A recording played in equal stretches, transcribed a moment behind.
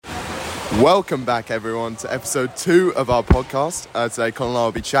Welcome back, everyone, to episode 2 of our podcast. Today, Colin and I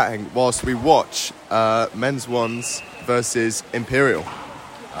will be chatting whilst we watch men's ones versus Imperial.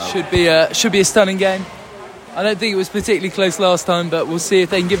 Should be a stunning game. I don't think it was particularly close last time, but we'll see if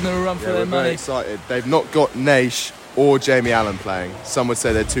they can give them a run for their money. We're very excited. They've not got Naish or Jamie Allen playing. Some would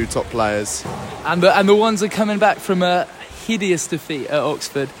say they're two top players. And the ones are coming back from a hideous defeat at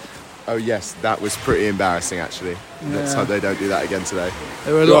Oxford. Oh yes, that was pretty embarrassing actually. Yeah. Let's hope they don't do that again today.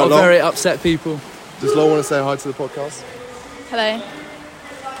 There were a lot of very upset people. Does Lol want to say hi to the podcast? Hello.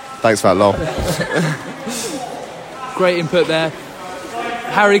 Thanks for that, Lol. Great input there.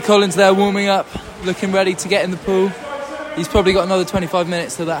 Harry Collins there warming up, looking ready to get in the pool. He's probably got another 25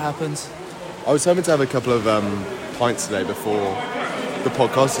 minutes till that happens. I was hoping to have a couple of pints today before the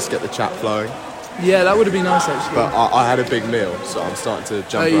podcast, just get the chat flowing. Yeah, that would have been nice actually. But I had a big meal, so I'm starting to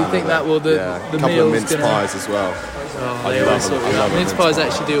jump around. Oh, you think that will the couple of mince pies as well. Oh, they always sort you out. Mince pies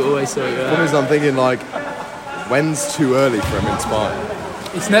actually do always sort you out. The problem is I'm thinking when's too early for a mince pie?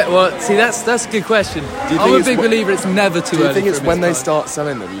 It's see, that's a good question. I'm a big believer it's never too early. Do you think it's when they pie. start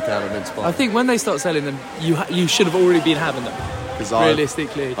selling them you can have a mince pie? I think when they start selling them, you should have already been having them.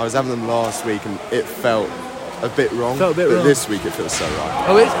 Realistically, I was having them last week and it felt a bit wrong. But this week it feels so right.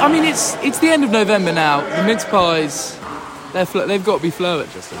 Oh, it's the end of November now. The mince pies, they've got to be flowing.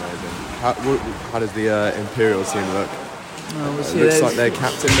 Just amazing. How does the Imperial team look? Oh, it looks like their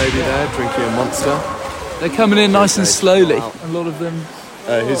captain maybe there, drinking a Monster. They're coming in nice and slowly. A lot of them.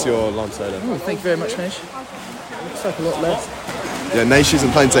 Here's your lime soda. Oh, thank you very much, Naish. Looks like a lot less. Yeah, Naish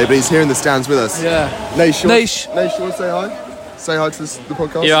isn't playing today, but he's here in the stands with us. Yeah. Naish, you want to say hi? Say hi to the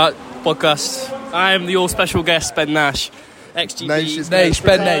podcast. Yeah, podcast. I am your special guest, Ben Nash, ex-GB.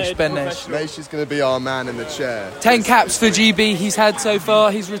 Ben Nash. Naish is going to be our man in the chair. 10 caps for GB he's had so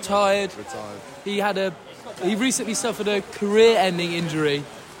far. He's retired. He recently suffered a career-ending injury,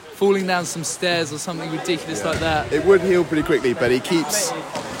 falling down some stairs or something ridiculous like that. It would heal pretty quickly, but he keeps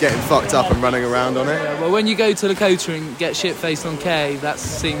getting fucked up and running around on it. Yeah, well, when you go to Lakota and get shit-faced on K, that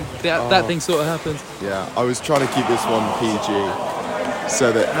thing sort of happens. Yeah, I was trying to keep this one PG.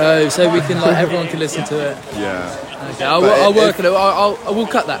 So we can everyone can listen to it. Yeah. Okay, I'll work on it. We'll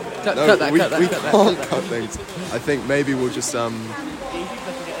cut that. Cut that. We can't cut things. I think maybe we'll just now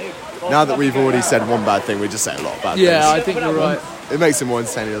that we've already said one bad thing, we just say a lot of bad things. Yeah, I think you're right. It makes it more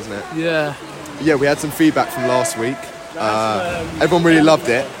entertaining, doesn't it? Yeah. Yeah, we had some feedback from last week. Everyone really loved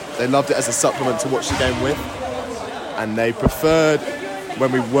it. They loved it as a supplement to watch the game with, and they preferred when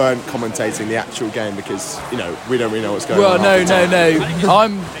we weren't commentating the actual game because, we don't really know what's going on. Well, no.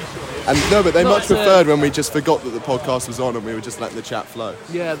 But they much preferred when we just forgot that the podcast was on and we were just letting the chat flow.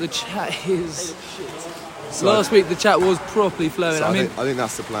 Yeah, the chat is... Last week the chat was properly flowing. So I think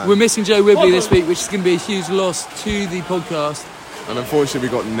that's the plan. We're missing Joe Wibley this week, which is going to be a huge loss to the podcast. And unfortunately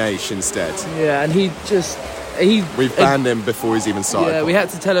we got Naish instead. Yeah, and we've banned him before he's even started. Yeah, we had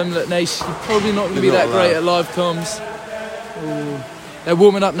to tell him that Naish, you're probably not going to be that great at live comms. Ooh. They're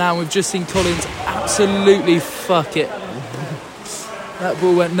warming up now and we've just seen Collins absolutely fuck it. That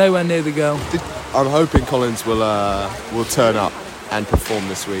ball went nowhere near the goal. I'm hoping Collins will turn up and perform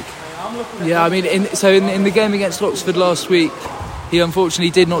this week. Yeah, I mean, in the game against Oxford last week, he unfortunately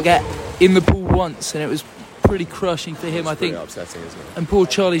did not get in the pool once, and it was pretty crushing for him, I think. Pretty upsetting, isn't it? And poor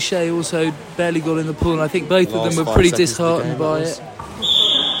Charlie Shea also barely got in the pool, and I think both of them were pretty disheartened by it.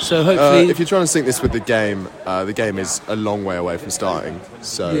 So hopefully, if you're trying to sync this with the game is a long way away from starting.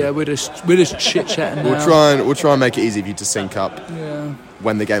 So yeah, we're just chit chatting. We'll try and make it easy for you to sync up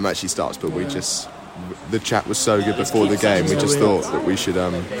when the game actually starts. But the chat was so good before the game. We just thought that we should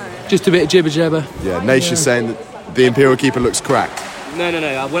just a bit of jibber jabber. Yeah, Naish is saying that the Imperial keeper looks cracked. No.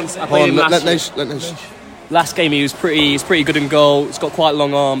 I played him last year. Let Naish. Last game he was pretty good in goal. He's got quite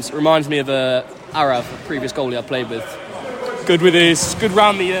long arms. It reminds me of Arav, a previous goalie I played with. Good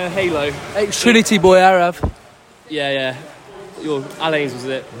round the halo. Ex-Trinity boy Arav. Yeah. Your Alain's was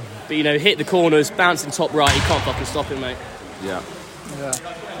it. But hit the corners, bouncing top right, you can't fucking stop him, mate. Yeah.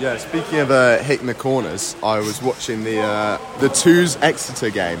 Speaking of hitting the corners, I was watching the Twos Exeter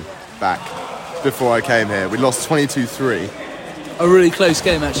game back before I came here. We lost 22-3. A really close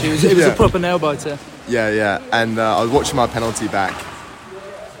game actually. It was a proper nail biter. Yeah. And I was watching my penalty back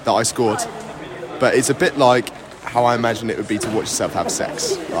that I scored, but it's a bit like how I imagine it would be to watch yourself have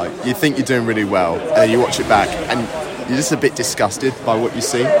sex. Like, you think you're doing really well, and then you watch it back, and you're just a bit disgusted by what you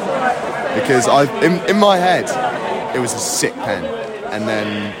see. Because in my head, it was a sick pen, and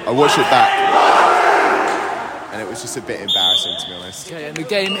then I watched it back, and it was just a bit embarrassing, to be honest. Okay, and the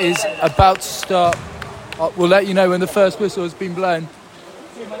game is about to start. We'll let you know when the first whistle has been blown.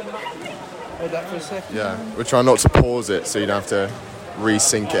 Hold that for a second. Yeah, we're trying not to pause it, so you don't have to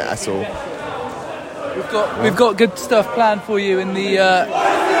re-sync it at all. We've got good stuff planned for you in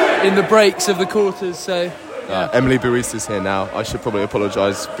the breaks of the quarters. So Emily Barista's here now. I should probably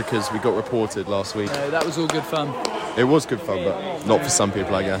apologise because we got reported last week. no, that was all good fun. It was good fun, but not for some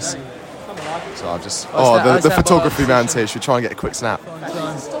people, I guess. So I've just... I the stand photography by. man's here. Should we try and get a quick snap?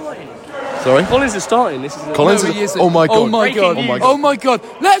 Sorry? Collins is starting. This is Collins No, is... he isn't. Oh my god. Oh my god. Oh my god. Oh my god.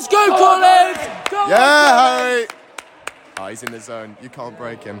 Let's go, Collins! Go Yeah, Harry! Oh, he's in the zone. You can't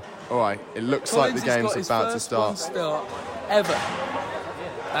break him. All right, it looks like the Collins has game's got about to his start. first one start ever.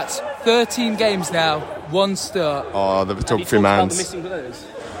 That's 13 games now, 1 start. Oh, the Have you photography talked about the man's... missing players?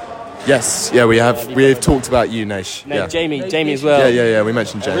 Yes, yeah, we have talked about you, Nesh. No, Yeah. Jamie as well. Yeah, we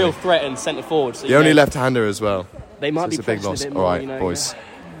mentioned A Jamie. real threat and centre forward. So The only left-hander as well. They might So be it's a big pressing loss. bit All more, right, you know, boys.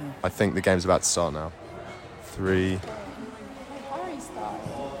 I think the game's about to start now. 3,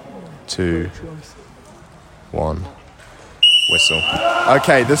 2, 1. Whistle.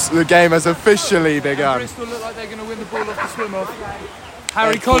 Okay, the game has officially begun. Bristol look like they're going to win the ball off the swim off.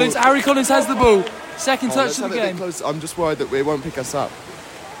 Harry Collins has the ball. Second touch Let's of have the it a bit game. close. I'm just worried that it won't pick us up.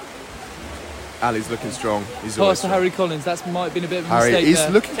 Ali's looking strong. He's always Pass to strong. Harry Collins. That's might have been a bit of a Harry, mistake he's there.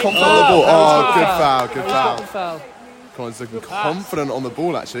 looking confident on the ball. Oh, good foul, good Harry's got foul. the foul. Collins looking confident on the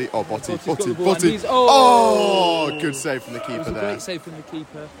ball, actually. Oh, Botty's got the ball and Botty. he's- Oh, good save from the It keeper was a there. great save from the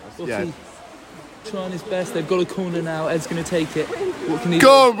keeper. Yeah. Botty trying his best. They've got a corner now. Ed's going to take it. What can he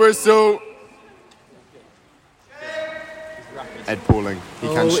Go on, Bristol! Ed Pauling. He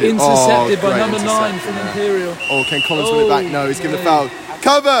do? can shoot. Intercepted by great number 9 interception from there. Imperial. Oh, can Collins win it back? No, he's given a foul.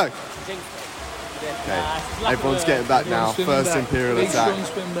 Cover! Okay, everyone's getting back now. Swimming First back. Imperial Big, attack. strong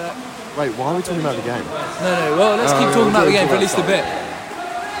swim back. Wait, why are we talking about the game? No. Well, let's keep talking about the game for at least a bit.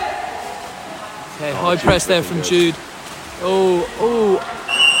 Okay, high press there from Jude.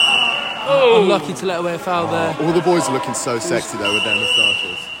 Unlucky to let away a foul there. All the boys are looking so sexy though with their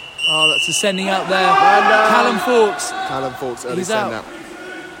moustaches. Oh, that's a sending out there. Callum Fawkes. Callum Fawkes early He's send out. out.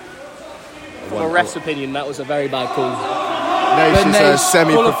 From a ref's opinion, that was a very bad call. Nash is a Nash,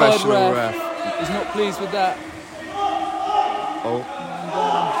 semi-professional qualified ref. He's not pleased with that. Oh.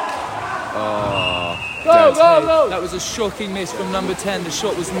 Go! That was a shocking miss from number 10. The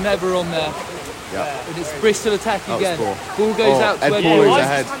shot was never on there. Yeah. And it's Bristol attack That was again. poor. Ball goes out to Ed Ed Pauling's Boyd.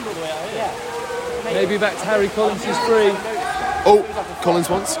 ahead. Maybe back to Harry Collins, who's free. Oh,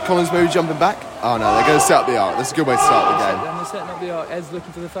 Collins maybe jumping back. Oh no, they're going to set up the arc. That's a good way to start the game. And they're setting up the arc. Ed's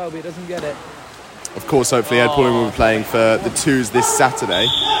looking for the foul, but he doesn't get it. Of course, hopefully Ed Pauling will be playing for the twos this Saturday.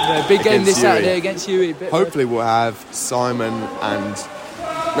 Yeah, big game Against this Huey. Saturday against Huey. Hopefully we'll have Simon and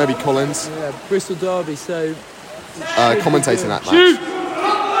maybe Collins Yeah, Bristol Derby, so... commentating that match.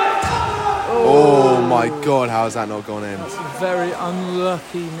 Oh my God, how has that not gone in? Very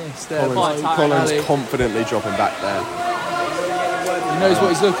unlucky miss there. by Collins Ali. confidently dropping back there. He knows what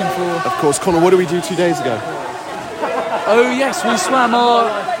he's looking for. Of course, Connor, what did we do 2 days ago? Oh yes, we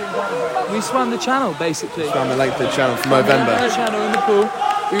swam the channel basically. Down the length of the channel from The November. channel in the pool.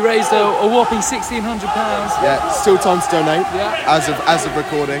 We raised a whopping £1,600. Yeah, still time to donate. Yeah. As of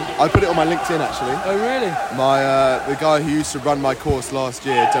recording. I put it on my LinkedIn actually. Oh really? My the guy who used to run my course last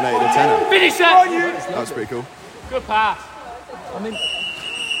year donated a tenner. Finish that! That was pretty cool. Good pass. I mean,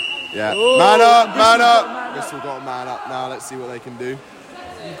 Yeah. Man up! Bristol got a man up now. Let's see what they can do.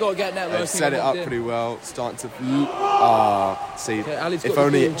 you've got to get networking. They've set it on up LinkedIn. pretty well. Starting to. See, Okay, Ali's if got the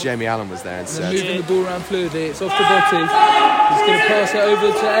only ball. Jamie Allen was there And they're instead. moving the ball around fluidly. It's off to Botty. He's going to pass it over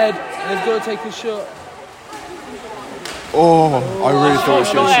to Ed. And he's got to take a shot. Oh, I really thought we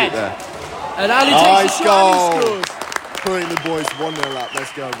should shoot there. And Ali Nice takes a shot and he goal. scores. Putting the boys 1-0 up.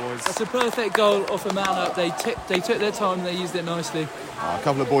 Let's go, boys. That's a perfect goal off a man up. They took their time and they used it nicely. A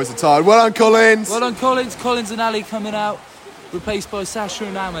couple of boys are tired. Well done, Collins. Well done, Collins. Collins and Ali coming out, replaced by Sasha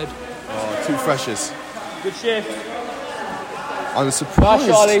and Ahmed. Oh, 2 freshers. Good shift. I was surprised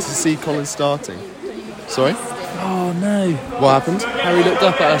Charlie. to see Collins starting. Sorry? Oh no. What happened? Harry looked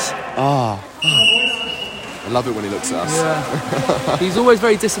up at us. I love it when he looks at us. Yeah. He's always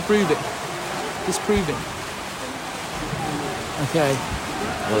very disproving. Okay.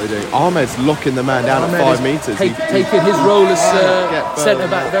 What are they doing? Ahmed's locking the man down Ahmed at 5 is metres. taking his role as Get centre Burnham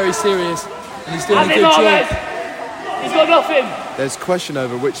back out. very serious. And he's doing a Have good him, job. Ahmed. He's got nothing. There's question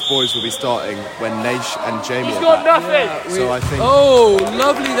over which boys will be starting when Nash and Jamie He's are got back. nothing. So I think Oh,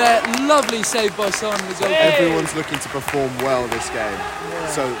 lovely there. Lovely save by Simon. The goalkeeper. everyone's looking to perform well this game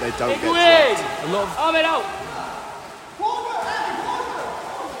so that they don't Big get win. dropped. A lot of Ahmed out.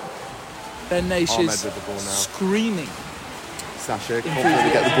 Ben Nash Ahmed is with the ball now. screaming. Sasha confident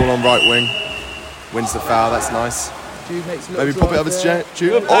to get the ball on right wing. Wins the foul, that's nice. Jude makes a Maybe little pop it drive over there. to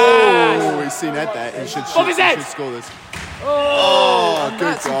Jude. Oh, he's seen Ed there. He should Pop his head. score this. Oh, good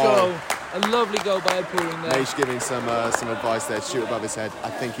that's goal. a goal. A lovely goal by Imperial there. Naish giving some advice there. Shoot above his head. I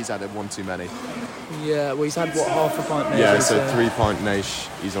think he's had one too many. Yeah, well, he's had, what, half a pint maybe? Yeah, so 3-pint Naish.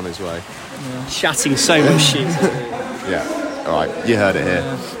 He's on his way. Chatting so much shit. Yeah. All right, you heard it here.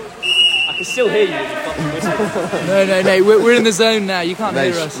 I can still hear you. No, we're in the zone now. You can't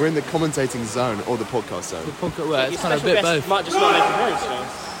hear Naish, us. we're in the commentating zone or the podcast zone. The podcast, well, it's kind of a bit both. Might just not make a noise,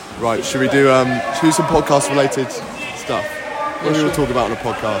 so. Right, should we do some podcast related stuff? What do we talk about on a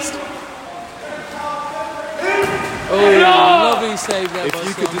podcast? Oh, lovely save there. If by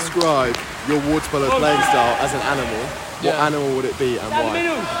you could Simon. describe your water polo playing style as an animal, what Yeah. animal would it be and why?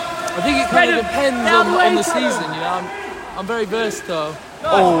 I think it kind of depends on the season, you know. I'm very versatile.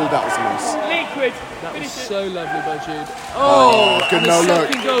 Oh, that was loose. Liquid. That was so lovely by Jude. Oh, good and no the look.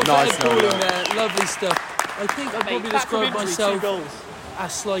 second goal Nice for no Ed Paul in look. there. Lovely stuff. I think I'd probably describe myself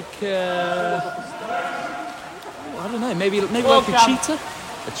as like, I don't know, maybe like a cheetah.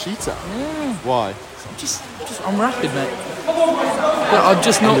 A cheetah? Yeah. Why? I'm rapid, mate. But I'm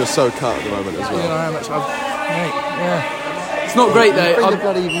just And not. you're so cut at the moment as Yeah, well. I am actually. Mate, yeah. It's not great though. Bring the I'm,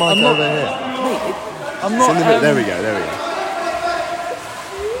 bloody mic I'm not, over here. mate, I'm It's not. in the middle. There we go.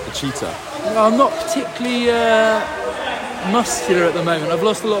 A cheetah. I'm not particularly muscular at the moment. I've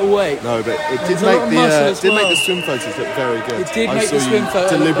lost a lot of weight. No, but it did There's a lot make of muscle as make well. the swim photos look very good. It did I make saw the swim you photo look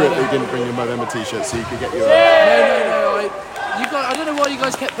deliberately better. didn't bring your Movember t-shirt so you could get your. No. I don't know why you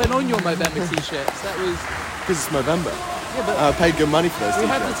guys kept putting on your Movember t-shirts. That was. Because it's Movember. Yeah, but I paid good money for those we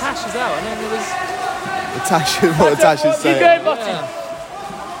had the t-shirts. tashes out, and then there was. The tashes, what the tashes say. Yeah.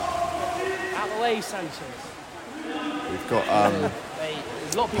 Out the way, Sanchez. We've got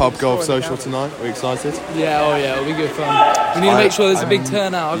There's a lot of people pub golf scoring social down. tonight. Are we excited? Yeah, it'll be good fun. We need to make sure there's a big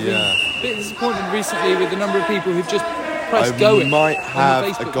turnout. I've been yeah. a bit disappointed recently with the number of people who've just pressed I going. might on the have a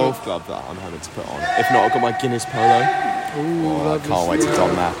Facebook golf group. glove that I'm having to put on. If not, I've got my Guinness polo. Ooh, I lovely can't wait to stuff.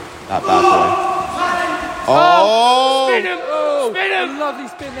 don that bad boy. Oh! Spin him! Oh, Spin him! a lovely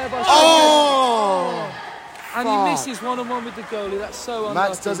spin there by Sanchez. Oh! And he misses one-on-one with the goalie. That's so unlucky.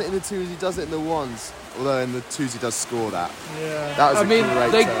 Max does it in the twos, he does it in the ones. Although in the twos he does score that. Yeah. That was I a mean,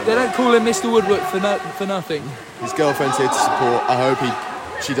 great they turn. don't call him Mr. Woodward for nothing. His girlfriend's here to support. I hope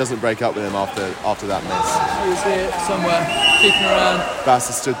she doesn't break up with him after that miss. He was here somewhere, kicking around. Bass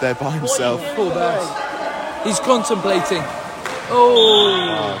has stood there by himself. Poor Bass. He's contemplating.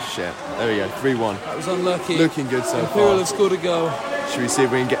 Oh, Oh shit. There we go. 3-1. that was unlucky. Looking good so Imperial far. have scored a goal. Should we see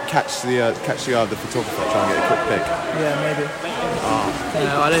if we can catch the eye of the photographer, try and get a quick pic? Yeah, maybe.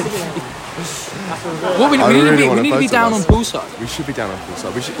 No, I don't. What we I need really to want a be photo down of on us. poolside. We should be down on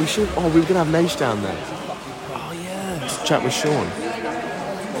poolside. We should. Oh, we were gonna have Naish down there. Oh yeah. Let's chat with Sean.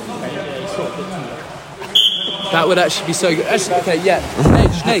 That would actually be so good. Actually, okay, yeah.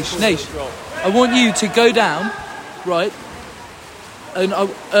 Naish. I want you to go down, right? And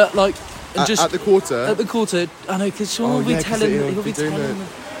just At the quarter. at the quarter. I know, because Sean will be yeah, 'cause telling. he'll be telling. doing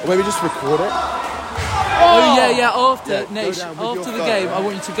Or maybe just record it. Oh yeah. After Yeah, go Naish, down with your after the phone, game, right? I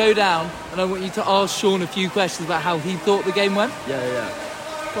want you to go down and I want you to ask Sean a few questions about how he thought the game went. Yeah.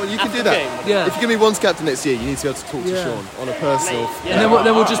 Well, you can After do the that. game? Yeah. If you give me one captain next year, you need to be able to talk to Yeah. Sean on a personal. Yeah. And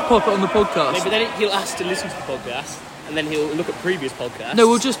then we'll just pop it on the podcast. Maybe then he'll ask to listen to the podcast, and then he'll look at previous podcasts. No,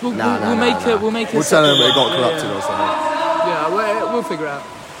 we'll make it. We'll make it. We'll tell him separate. it got corrupted or something. Yeah, we'll figure it out.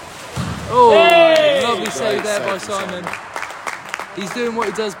 Oh, lovely save there by Simon. He's doing what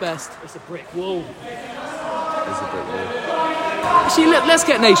he does best. It's a brick wall. It's a bit weird. Actually, let's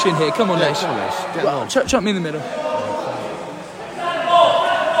get Naish in here. Come on, Naish. Come on, Naish. Get on. Chuck me in the middle.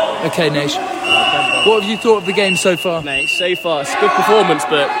 Okay, Naish. What have you thought of the game so far? Mate, so far it's a good performance,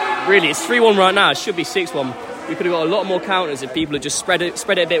 but really it's 3-1 right now. It should be 6-1. We could have got a lot more counters if people had just spread it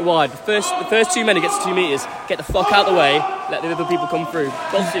a bit wide. The first 2 men who gets to 2 metres, get the fuck out of the way, let the other people come through.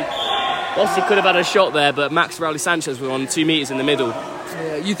 Bossy could have had a shot there, but Max Rowley Sanchez were on 2 metres in the middle.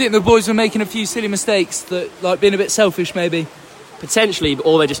 Yeah, you think the boys were making a few silly mistakes, that like being a bit selfish, maybe? Potentially,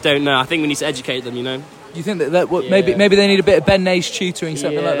 or they just don't know. I think we need to educate them, you know. You think that Yeah. maybe they need a bit of Ben Naish tutoring,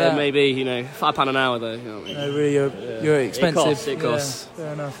 something like that? Maybe, you know, £5 an hour though. You know what I mean? No, really, you're expensive. It costs. Yeah,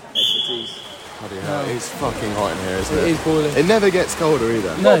 fair enough. Expertise. Bloody hell, it's fucking hot in here, isn't It it? is boiling. It never gets colder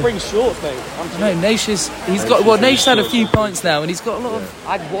either. No. Bring shorts, mate. No, Naish Naish had a few pints now, and he's got a lot of.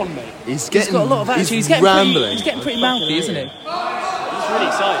 I had one, mate. He's He's got a lot of attitude. He's getting rambling. pretty mouthy, isn't he? He's really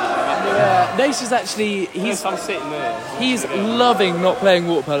excited. Yeah, Naish is actually I'm sitting there. he's loving not playing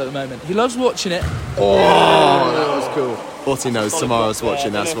water polo at the moment. He loves watching it. Oh, that was cool. Botty knows tomorrow's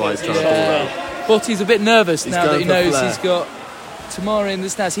watching, that's why he's trying to pull that. But he's a bit nervous now that going he for knows flair. he's got Tamara in the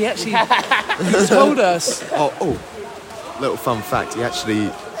stands. He actually he told us. Oh, little fun fact, he actually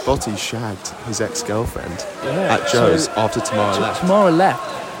Botti shagged his ex-girlfriend at Joe's after Tamara left. Tamara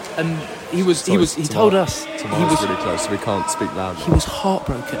left, and he told us Tamara's he was really close, so we can't speak loud. He was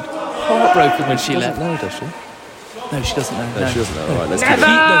heartbroken when she left. No, does she? No, she doesn't know. No, she doesn't know. All right,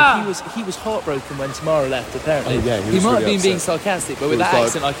 let's he was heartbroken when Tamara left. Apparently, Oh, yeah, he was might really have been being upset. sarcastic, but with It was that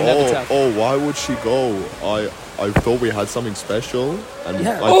accent, I can never tell. Oh, why would she go? I thought we had something special, and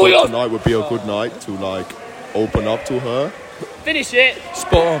Yeah. I thought tonight would be a good night to like open up to her. Finish it.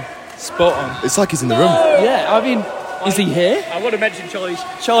 Spot on. It's like he's in the room. Yeah, I mean, is he here? I want to mention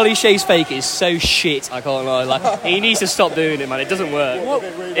Charlie Shea's fake is so shit. I can't lie. Like, he needs to stop doing it, man. It doesn't work.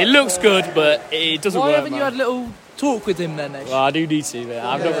 It looks good, but it doesn't Why work. haven't you had a little talk with him then, Nish? Well, I do need to, but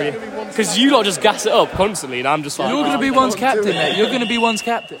I'm not really. Because you lot just gas it up constantly, and I'm just like. You're going to be one's captain, mate. You're going to be one's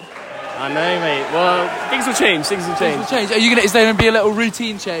captain. I know, mate. Well, things will change. Is there going to be a little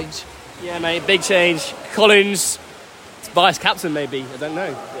routine change? Yeah, mate. Big change. Collins, vice captain, maybe. I don't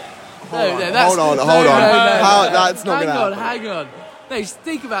know. No, that's... Hold on. No, That's not going to happen. Hang on. No,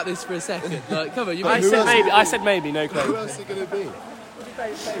 think about this for a second. Like, come on, I said maybe. No Who clue. else is it going to be?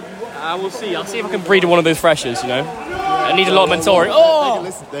 We'll see. I'll see if I can breed one of those freshers. I need a lot of mentoring. Oh!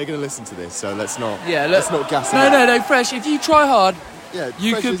 They're going to listen to this, so let's not. Yeah, let's not gas it up. No, Fresh. If you try hard, Yeah,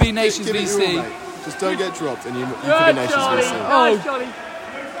 you Fresh could is- be Nations give it your VC. all, mate. Just don't get dropped, and you could be Nations VC.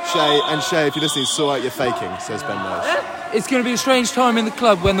 Oh, Shay, if you're listening, sort out your faking, says Ben Nash. it's going to be a strange time in the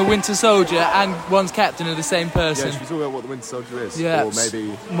club when the Winter Soldier and one's captain are the same Yeah, person. should we talk about what the Winter Soldier is? Yeah. Or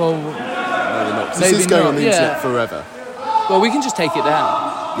maybe Well, not. maybe This is going not, on the yeah. internet forever. we can just take it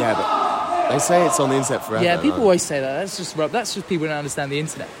down. Yeah, but they say it's on the internet forever. Yeah, people right? always say that. That's just people who don't understand the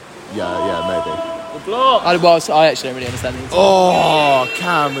internet. Yeah, maybe. I actually don't really understand the internet. Oh,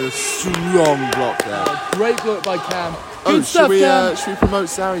 Cam with a strong block there. Great block by Cam. Good Should stuff, we Cam. promote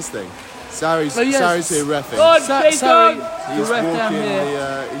Sari's thing? Sari's here reffing. Sorry, He's the ref down walking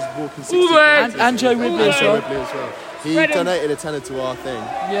here. he's walking 60 And Joe Ridley as well. He donated a tenner to our thing.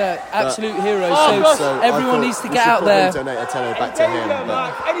 Yeah, absolute hero. So everyone needs to get out there. Donate a tenner back to him,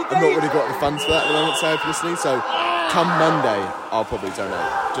 but I've not really got the funds for that at the moment, so if you're listening. So come Monday, I'll probably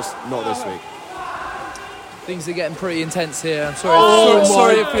donate. Just not this week. Things are getting pretty intense here. I'm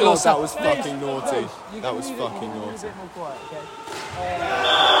sorry if we lost that. Was fucking naughty. That was fucking naughty.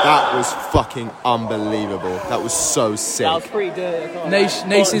 That was fucking unbelievable. That was so sick. That was pretty dirty.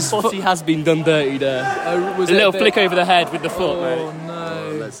 Nace's Bossy has been done dirty there. A little flick over the head with the foot, mate. Oh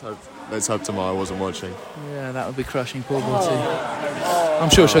no. Let's hope tomorrow wasn't watching. Yeah, that would be crushing. Poor Bossy. I'm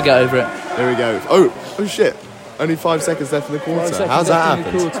sure she'll get over it. Here we go. Oh shit. Only 5 seconds left in the quarter. How's that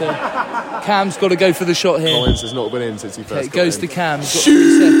happened? Cam's got to go for the shot here. Collins has not been in since he first It goes got to in. Cam. He's got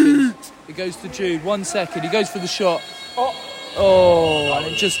 3 seconds. It goes to Jude. 1 second. He goes for the shot. Oh, and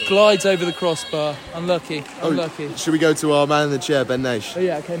it just glides over the crossbar. Unlucky. Should we go to our man in the chair, Ben Nash? Oh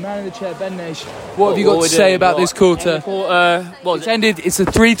yeah, okay, man in the chair, Ben Nash. What have you got to say about this quarter? It's ended. It's a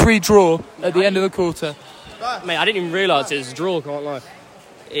 3-3 draw at the end of the quarter. Mate, I didn't even realise it was a draw, can't lie.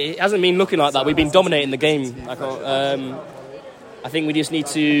 It hasn't been looking like that. We've been dominating the game. I think we just need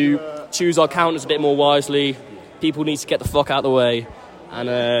to choose our counters a bit more wisely. People need to get the fuck out of the way.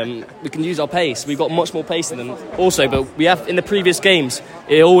 And we can use our pace. We've got much more pace than them. Also, but we have in the previous games,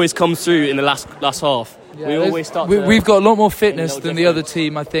 it always comes through in the last half. Yeah, we always start. We've got a lot more fitness than the other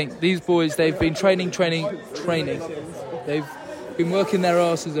team, I think. These boys, they've been training. They've been working their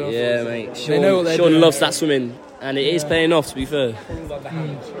asses off. Yeah, mate. They know what they're Sean doing. loves that swimming, and it is paying off, to be fair.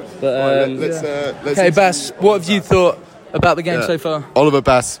 But let's Okay, Bass, what have you thought about the game so far? Oliver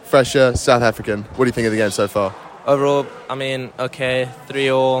Bass, fresher, South African. What do you think of the game so far? Overall, I mean, okay,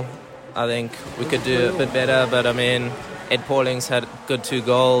 3-3. I think we could do a bit better, but I mean, Ed Paulings had good 2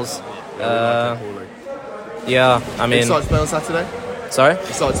 goals. Yeah, I mean... Excited to play on Saturday? Sorry?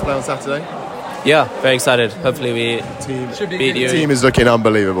 Excited to play on Saturday? Yeah, very excited. Hopefully we beat you. The team is looking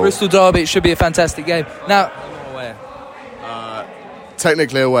unbelievable. Bristol Derby, it should be a fantastic game. Now,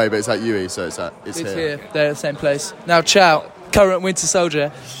 Technically away, but it's at UE, so it's here. They're at the same place. Now, Chow, current Winter Soldier,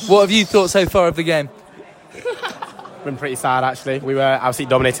 what have you thought so far of the game? Been pretty sad, actually. We were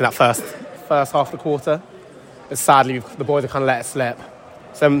absolutely dominating that first half of the quarter. But sadly, the boys have kind of let it slip.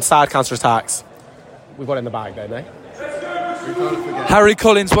 Some sad counter-attacks. We've got it in the bag, don't they? Harry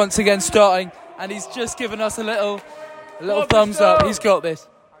Collins once again starting, and he's just given us a little thumbs up. He's got this.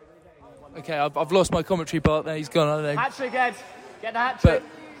 Okay, I've lost my commentary part there. He's gone. I don't know. hat-trick, Ed. Get the hat-trick.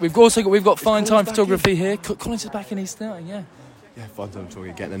 But we've got fine time photography here. Collins is back and he's starting. Yeah. Yeah, fun time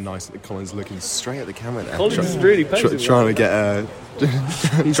talking, getting a nice Collins looking straight at the camera there. Collins is really posing. Trying to get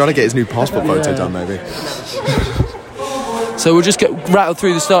trying to get his new passport photo done, maybe. So we'll just get rattled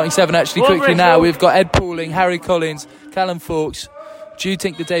through the starting 7 actually quickly now. We've got Ed Pauling, Harry Collins, Callum Fawkes,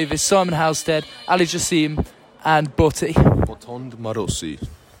 Jutinka Davis, Simon Halstead, Ali Jassim, and Botti. Botond Marossi.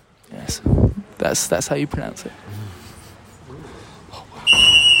 Yes, that's how you pronounce it.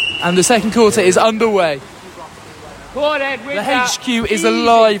 And the second quarter is underway. The HQ is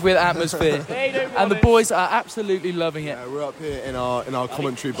alive with atmosphere, and the boys are absolutely loving it. Yeah, we're up here in our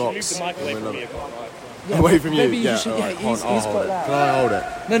commentary box. Yeah, away from you. maybe Yeah, should. right, He's I'll quite hold it. loud. Can I hold it?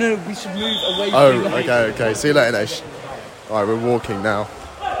 No, we should move away from Oh, you. okay. See you later, Nesh. Alright, we're walking now.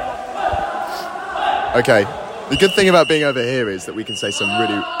 Okay, the good thing about being over here is that we can say some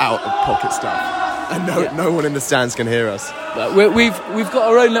really out-of-pocket stuff. And no one in the stands can hear us. But we've got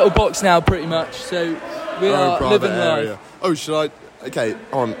our own little box now, pretty much, so we are living life. Oh, should I? Okay,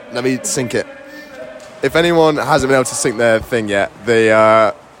 on. Let me sync it. If anyone hasn't been able to sync their thing yet,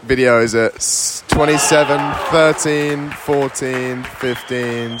 the video is at 27, 13, 14,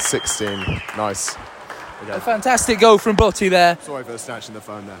 15, 16. Nice. Okay. A fantastic goal from Botti there. Sorry for snatching the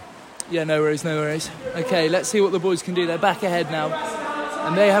phone there. Yeah, no worries. Okay, let's see what the boys can do. They're back ahead now,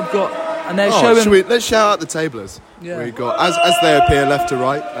 and they have got, and they're showing. Let's shout out the tablers. Yeah. We've got, as they appear left to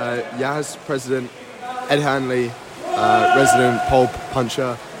right, Yaz, President, Ed Hanley, resident pole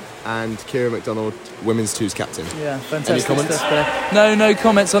puncher, and Kira McDonald, women's twos captain. Yeah, fantastic. Any comments? Stuff there. No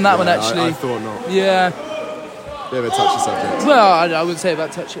comments on that one actually. I thought not. Yeah. Bit of a touchy subject. Well, I wouldn't say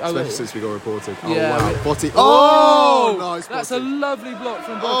about touchy. Especially since we got reported. Yeah. Oh, wow. Botti. Oh, nice. That's Botti. a lovely block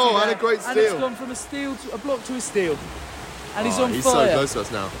from Botti. Oh, and a great And it's steal. gone from a block to a steal. And he's on He's fire. so close to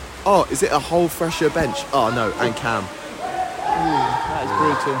us now. Oh, is it a whole fresher bench? Oh, no, and Cam. That is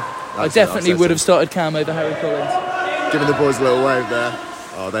brutal. I definitely would have started Cam over Harry Collins. Giving the boys a little wave there.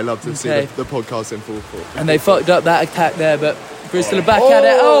 Oh, they love to see Okay. the podcast in full form. And they fucked up that attack there, but Bristol are back at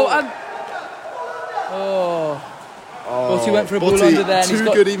it. Botti went for a ball Botti, under there. And too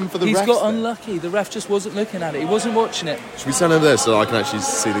good even for the He's refs got there. unlucky. The ref just wasn't looking at it. He wasn't watching it. Should we stand over there so I can actually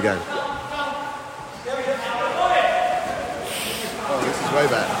see the game? Oh, this is way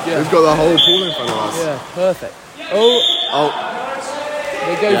better. Yeah. We've got the whole pool in front of us. Yeah, perfect. Oh,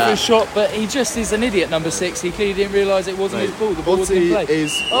 they go Yeah. for a shot, but he just is an idiot, number 6. He clearly didn't realise it wasn't his ball. The ball wasn't in Botti play.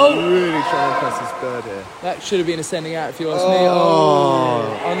 is Oh. really trying to press his bird here. That should have been a sending out if you ask me.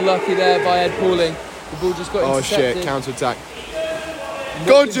 Oh, unlucky there by Ed Pauling. The ball just got Oh intercepted. shit, counter attack. What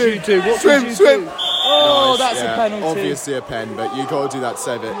Go on, could you Jude. do? What Swim, could you swim. do? Oh, Nice, that's yeah. a penalty. Obviously a pen, but you got to do that to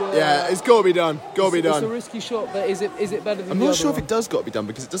save it. Yeah, it's got to be done. Got to be It's a done. risky shot, but is it better than I'm the not other sure if one? it does got to be done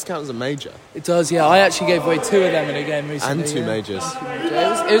because it does count as a major It does, yeah. I actually gave away 2 of them in a game recently. and 2 yeah. majors.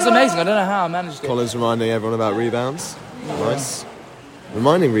 It was amazing. I don't know how I managed it. Collins reminding everyone about rebounds. Nice.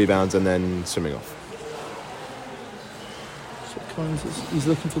 Reminding rebounds and then swimming off. Collins he's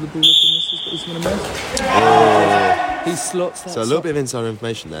looking for the ball from this, but he's going to miss. He slots that. So a little bit of insider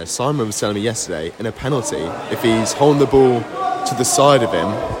information there. Simon was telling me yesterday, in a penalty, if he's holding the ball to the side of him,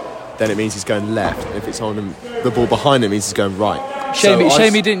 then it means he's going left. And if it's holding the ball behind him, it means he's going right. Shame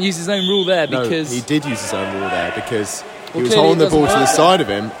he didn't use his own rule there because... No, he did use his own rule there because he was clearly holding it the ball to doesn't the work side of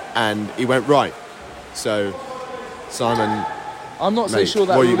him and he went right. So Simon... I'm not so Mate, sure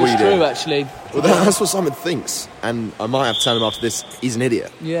that what rule you is doing? true, actually. Well, that's what Simon thinks. And I might have to tell him after this, he's an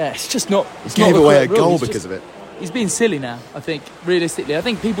idiot. Yeah, it's just not... He It's not gave the away a correct rule. goal He's because just- of it. He's being silly now, I think, realistically. I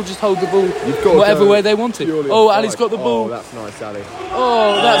think people just hold the ball Got whatever to go way they want to. purely Oh, offside. Ali's got the ball. Oh, that's nice, Ali.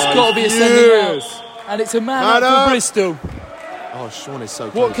 Oh, that's got to be a sending Yes. out. And it's a man Man up up. for Bristol. Oh, Sean is so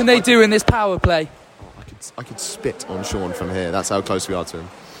close. What can they do in this power play? I could spit on Sean from here. That's how close we are to him.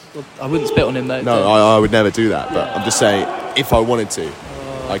 I wouldn't spit on him, though. No, I would never do that. But I'm just saying, if I wanted to,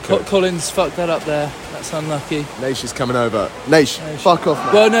 I could. Collins fucked that up there. That's unlucky. Naish is coming over. Naish, fuck off,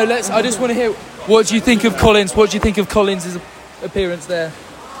 man. Well, no, I just want to hear... What do you think of Collins? What do you think of Collins' appearance there?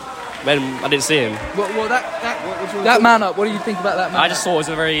 Man, I didn't see him. That man up, what do you think about that man I just thought it was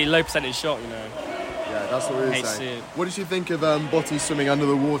a very low percentage shot, you know. Yeah, that's what we were Hate to see saying. it. What did you think of Botti swimming under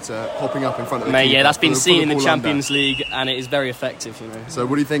the water, popping up in front of the Mate, keeper? yeah, that's been Put seen in the ball Champions under? League, and it is very effective, you know. So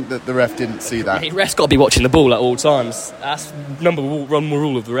what do you think that the ref didn't see that? Hey, ref's got to be watching the ball at all times. That's number one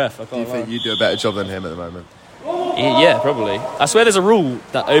rule of the ref. I Do you can't think lie. you do a better job than him at the moment? Yeah, probably. I swear there's a rule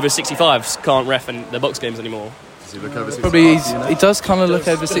that over 65s can't ref in the box games anymore. Does he look over 65? Probably he does kind of look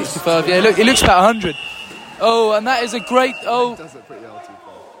over 65. Yeah, look, he looks about 100. Oh, and that is a great... Oh, Does it pretty old too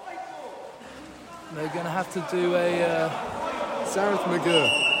far. they're going to have to do a... Sarah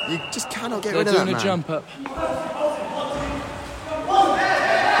McGurr, you just cannot get They're rid of that doing a man. jump up.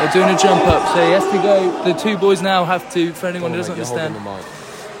 They're doing a jump up, so he has to go. The 2 boys now have to, for anyone who doesn't You're holding understand. the mic.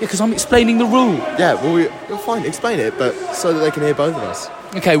 Yeah, because I'm explaining the rule. Yeah, well, you're fine. Explain it, but so that they can hear both of us.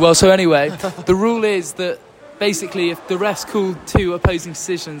 Okay, well, so anyway, the rule is that basically if the refs call 2 opposing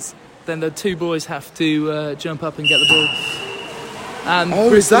decisions, then the 2 boys have to jump up and get the ball. And Oh, is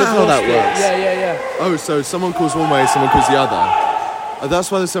Bristol that have how lost that it. works? Yeah. Oh, so someone calls one way, someone calls the other. Oh,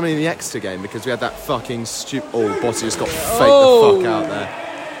 that's why there's so many in the Exeter game, because we had that fucking stupid... Oh, Botty just got faked the fuck out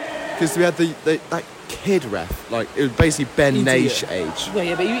there. Because we had that kid ref. Like, it was basically Ben Idiot. Naish age.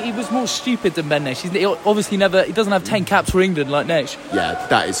 Yeah, but he was more stupid than Ben Naish. He obviously he doesn't have 10 caps for England like Naish. Yeah,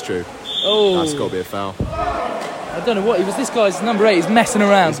 that is true. Oh. That's got to be a foul. I don't know what he was. This guy's number 8. He's messing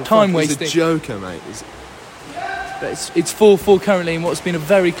around, time wasting. He's a joker, mate. But it's 4-4 currently in what's been a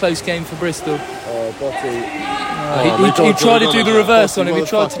very close game for Bristol. Oh, Botty. He tried to do the reverse on him. He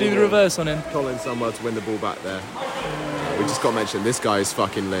tried to do the reverse on him. Collins somewhere to win the ball back there. We just got to mention, this guy's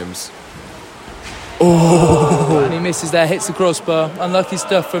fucking limbs. And he misses there, hits the crossbar. Unlucky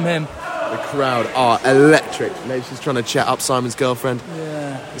stuff from him. The crowd are electric. Nation's trying to chat up Simon's girlfriend.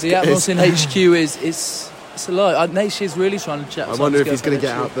 Yeah. The atmosphere in HQ it's a lot. Naish is really trying to chat up I wonder if he's Simon's going to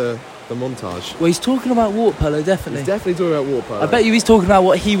girlfriend, get out the montage. Well, he's talking about water polo, definitely. He's definitely talking about water polo. I bet you he's talking about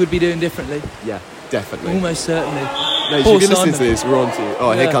what he would be doing differently. Yeah, definitely. Almost certainly. Naish, Poor you can listen Simon. to this. We're on to you.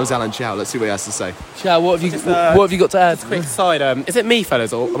 Oh, Yeah. here comes Alan Chow. Let's see what he has to say. Chow, what have you got to add? Quick side, is it me,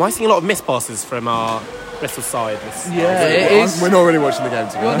 fellas, or am I seeing a lot of miss passes from our Bristol side? Yeah, it is. We're not really watching the game,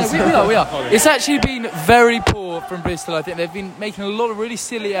 to be Well, honest. no, we are. It's actually been very poor from Bristol, I think. They've been making a lot of really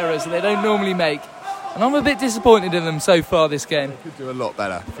silly errors that they don't normally make. And I'm a bit disappointed in them so far this game. Could do a lot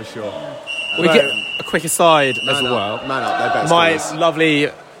better, for sure. We get a quick aside as well. Man up, they're best My scorers. lovely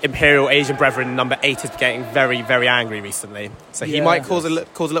Imperial Asian brethren, number 8, is getting very, very angry recently. So he Yeah. might cause a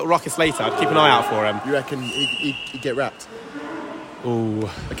little ruckus later. I'd keep an eye out for him. You reckon he'd get wrapped? Ooh.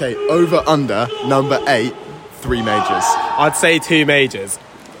 Okay, over, under, number 8, 3 majors. I'd say 2 majors.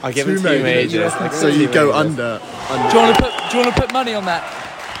 I'd give him 2 majors. So you go under. Do you want to put money on that?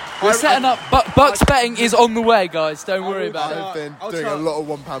 We're setting up. Bucks betting is on the way, guys. Don't worry about it. I've been doing a lot of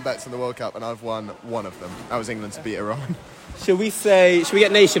 £1 bets in the World Cup, and I've won one of them. That was England to beat Iran. Should we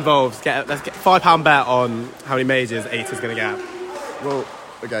get Naish involved? Let's get £5 bet on how many majors 8 is going to get. Well,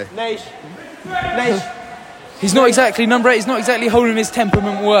 okay. Naish. He's not exactly number 8. He's not exactly holding his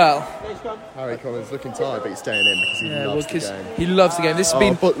temperament well. Harry Collins looking tired, but he's staying in because he loves the game. He loves the game. This has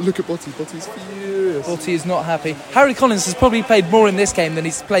been. But look at Botty. Botty's furious. Botty is not happy. Harry Collins has probably played more in this game than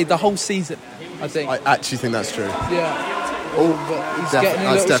he's played the whole season, I think. I actually think that's true. Yeah. Oh, But he's getting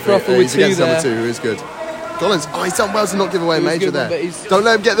a little scruffle with he's against 2 number there. 2, who is good. Collins, he's done well to not give away a He was major good one, there. but he's- Don't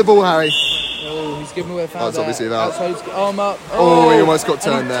let him get the ball, Harry. Oh, he's giving away a foul it's there. obviously that. Outside his arm up. Oh, he almost got and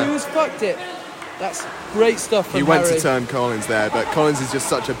turned there. He fucked it. That's great stuff from He went Harry. to turn Collins there, but Collins is just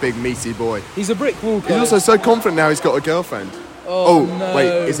such a big, meaty boy. He's a brick wall. He's also so confident now he's got a girlfriend. Oh, no. Wait,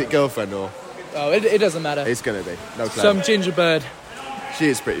 is it girlfriend or? Oh, it doesn't matter. It's going to be. No claim. Some ginger bird. She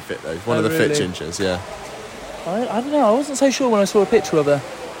is pretty fit, though. One Oh, of the fit really? gingers, yeah. I don't know. I wasn't so sure when I saw a picture of her.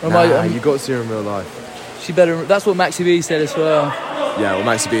 You got to see her in real life. She better. That's what Maxi B said as well. Yeah, well,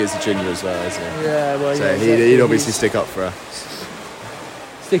 Maxi B is a ginger as well, isn't he? Yeah, well, So yeah, he'd exactly. obviously He's stick up for her.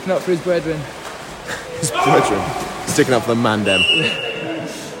 sticking up for his brethren. His brethren. Sticking up for the Mandem.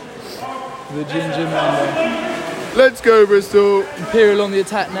 The ginger man. Let's go, Bristol. Imperial on the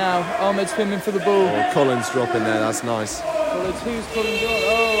attack now. Ahmed swimming for the ball. Oh, Collins dropping there. That's nice. Collins, who's Collins on?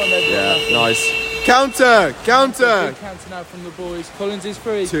 Oh, and they've Yeah, nice. Counter! Counter! Big counter now from the boys. Collins is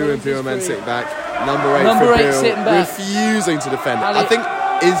free. 2 Collins Imperial is men free. sitting back. Number 8 Number for 8 Imperial, sitting back. refusing to defend. Ali- I think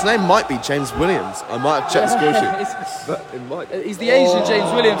his name might be James Williams. I might have checked the score sheet. But it might. He's the Asian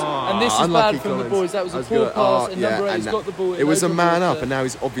James Williams, and this is Unlucky bad from Collins. the boys. That was I a was poor gonna- pass, and yeah, number 8's and got the ball. It was a man up, and now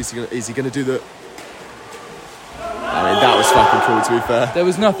he's obviously going to... Is he going to do the... I mean, that was fucking cool, to be fair. There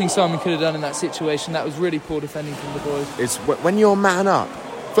was nothing Simon could have done in that situation. That was really poor defending from the boys. It's when you're man up.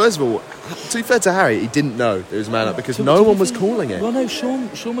 First of all, to be fair to Harry, he didn't know it was man up because To- no to one be was fair- calling it. Well, no, Sean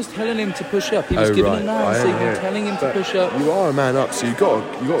was telling him to push up. He was giving him I that didn't hear signal, it. telling him to But push up. You are a man up, so you got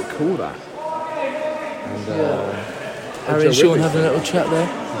to call that. And, Harry and Sean having a little chat there.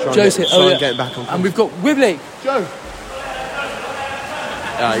 Try Joseph, and get back on. And we've got Wibley. Joe.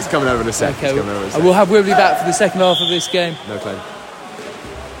 He's coming over in a sec. Okay, He's coming over in a sec. we'll have Wibley back for the second half of this game. No claim.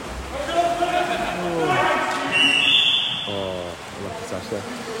 Lucky touch there.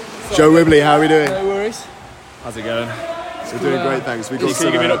 Joe Wibley, how are we doing? No worries. How's it going? We're doing great, thanks. We've got Can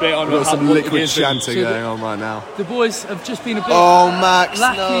you give me an update on we've got how- some what the liquid game's been? chanting going on right now. The boys have just been a bit Oh, Max,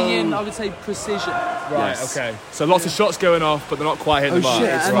 lacking no. in, I would say, precision. Right, okay. So lots of shots going off, but they're not quite hitting the mark. shit,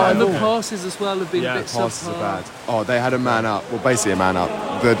 And the passes as well have been a bit Passes are subpar. bad. Oh, they had a man up. Well, basically a man up.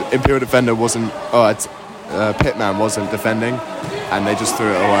 The Imperial defender wasn't... Pitman wasn't defending, and they just threw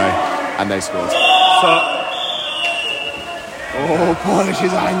it away, and they scored. So Oh, Polish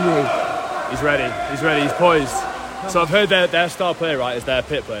is angry. he's ready. He's poised. So I've heard their star player, right, is their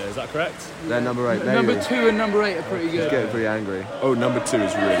pit player. Is that correct? They're number 8. Number 2 and number 8 are pretty He's good. getting pretty angry. Oh, number 2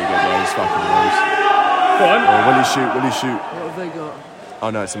 is really good. Yeah, he's fucking loose. Go on. Oh, will he shoot? Will he shoot? What have they got? Oh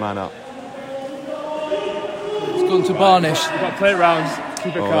no, it's a man up. It's gone to Barnish. We've got play rounds.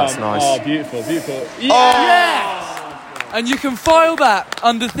 Keep it calm. That's nice. Oh, beautiful, beautiful. Yes! And you can file that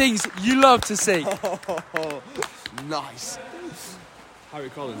under things you love to see. Nice. Harry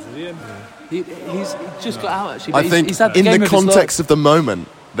Collins, is he in? He's just got out actually. I But think he's had in game the of his context of the moment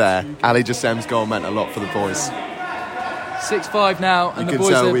there, Ali Jassem's goal meant a lot for the boys. life. 6-5 now, and You the can boys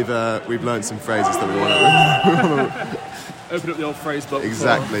tell are... we've learned some phrases that we want to. Open up the old phrase book.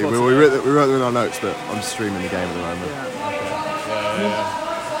 Exactly. We wrote them in our notes, but I'm streaming the game at the moment.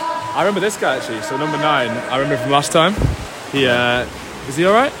 I remember this guy actually. So number 9, I remember from last time. He is he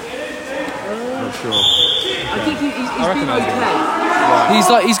all right? Not sure. I think he's been recognise him.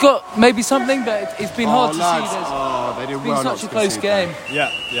 okay. He's got maybe something, but it's been hard to lads. see. Oh, they did It's well been not such a to close concede game.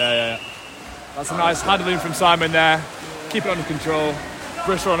 Yeah. That's a nice handling from Simon there. Keep it under control.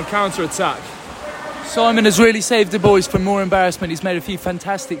 Bristol on a counter attack. Simon has really saved the boys from more embarrassment. He's made a few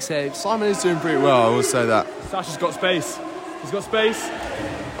fantastic saves. Simon is doing pretty well, I will say that. Sash has got space. He's got space.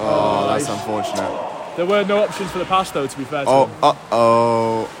 Oh, that's unfortunate. There were no options for the pass though, to be fair to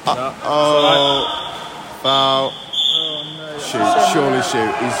Oh, him. foul. Shoot, surely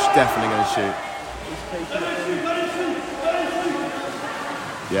shoot. He's definitely going to shoot.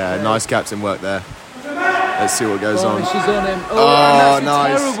 Yeah, nice captain work there. Let's see what goes on. She's on him. Oh, and that's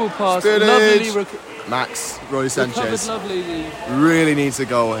nice. a terrible pass. Spinach. Lovely Max, Roy recovered Sanchez lovely. really needs a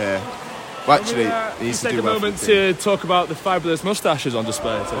goal here. Well, actually, he needs to Take do a well. moment to talk about the fabulous moustaches on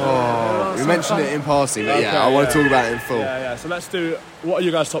display today. Oh, we mentioned it in passing, but yeah, I want to talk about it in full. Yeah. So let's do. What are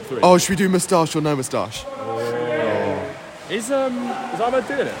you guys' top 3? Oh, should we do moustache or no moustache? Is Ahmed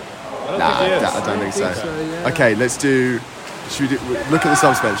doing it? I don't think he is. I don't think so. yeah. Okay, let's do. Should we look at the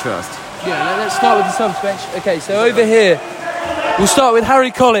subs bench first? Yeah, let's start with the subs bench. Okay, so over here, we'll start with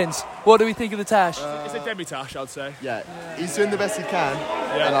Harry Collins. What do we think of the Tash? It's a demi-tash, I'd say. Yeah, he's doing the best he can,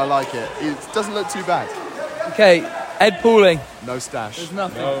 and I like it. It doesn't look too bad. Okay, Ed Pooling. No stash. There's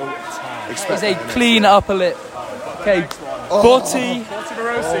nothing. Expect There's a that. clean upper lip. Okay, Botti.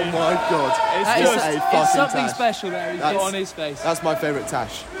 Oh my god. That is It's a it's fucking something tash. special there. He's got That's- on his face. That's my favourite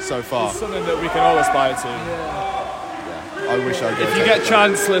tash so far. It's something that we can all aspire to. I wish I could. If you get a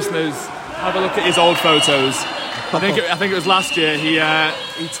chance, listeners, have a look at his old photos. I think it was last year.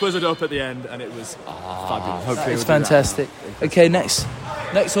 He twizzled up at the end, and it was fabulous. Hopefully It's we'll do that. fantastic. Okay, next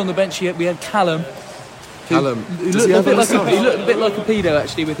on the bench we had Callum. Callum, He does looked he a have bit a like moustache? he looked a bit like a pedo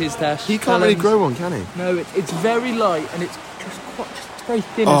actually with his tash. He can't really Callum's- grow one, can he? No, it's very light and it's just very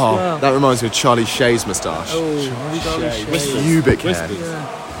thin Oh, as well. that reminds me of Charlie Shay's moustache. Charlie Shea. Pubic hair.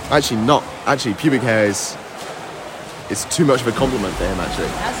 Yeah. Actually, not. Actually, pubic hair is. It's too much of a compliment for him,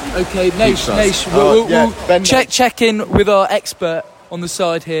 actually. Okay, Nash, trust. we'll Yeah, Ben check in with our expert on the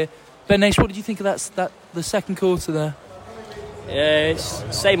side here. Ben Nash, what did you think of that the second quarter there? Yeah, it's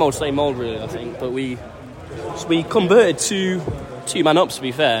same old really, I think. But we converted two man ups, to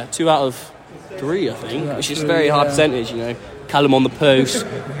be fair. 2 out of 3, I think, which is a very high percentage, you know. Callum on the post,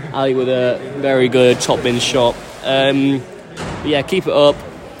 Ali with a very good top bin shot. But yeah, keep it up.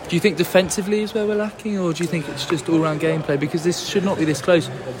 Do you think defensively is where we're lacking, or do you think it's just all-round gameplay? Because this should not be this close.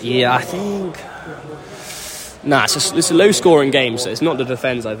 Yeah, I think. Nah, it's a low-scoring game, so it's not the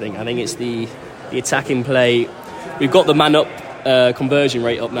defence. I think it's the attacking play. We've got the man-up conversion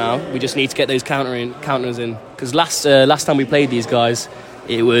rate up now. We just need to get those counters in. Because last time we played these guys,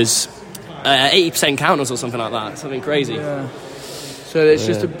 it was 80% counters or something like that. Something crazy. Yeah. So it's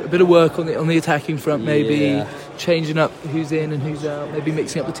just a bit of work on the attacking front, maybe Yeah. changing up who's in and who's out, maybe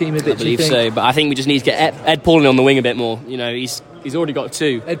mixing up the team a bit. I believe do you think? so, but I think we just need to get Ed Pauling on the wing a bit more. You know, he's already got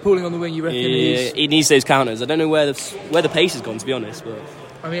 2. Ed Pooling on the wing, you reckon? He needs those counters. I don't know where the pace has gone, to be honest. But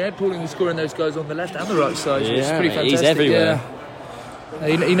I mean, Ed Pooling was scoring those guys on the left and the right side. So it's Yeah, pretty mate, fantastic. he's everywhere.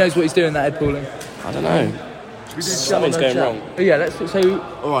 Yeah. He knows what he's doing, that Ed Pooling. I don't know. Something's going wrong. Oh, yeah, so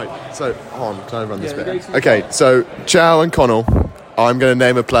Alright, so hold on, can I run this bit? Okay, so Chow and Connell, I'm going to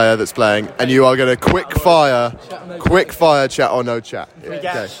name a player that's playing, and you are going to quick fire chat or no chat. Can we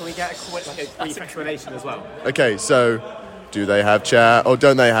get a quick brief explanation as well? Okay, so do they have chat or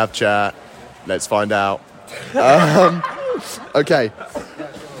don't they have chat? Let's find out. Okay,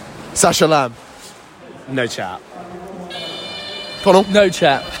 Sasha Lamb, No chat. Connell. no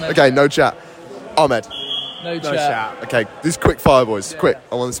chat. Okay, no chat. Ahmed. No No chat. chat. Okay, this is quick fire, boys. Quick.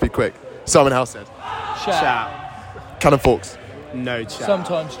 I want this to be quick. Simon Halstead. Chat. Chat. Cannon Fawkes. No chat.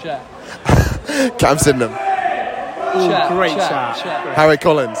 Sometimes chat. Cam Sydenham. Chat. great chat. chat. Harry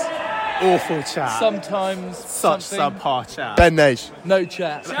Collins. Awful chat. Sometimes Such something. subpar chat. Ben Nage. No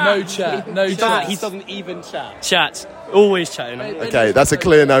chat. No chat. No chat. He doesn't even chat. Chat. Always chatting. Okay, that's a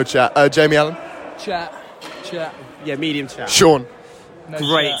clear no chat. Jamie Allen. Chat. Chat. Yeah, medium chat. Sean. No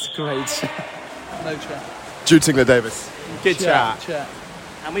Great chat. No chat. Jude Tinkler-Davis. Good chat. Chat.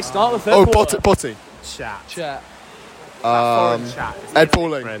 And we start the third Oh, quarter. Potty. Chat. Chat. Foreign chat. Ed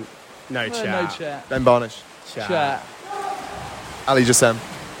Pauling. Different. No No chat. chat. Ben Barnish. Chat. Ali Jassem.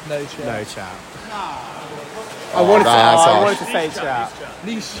 No chat. No chat. I wanted to say chat.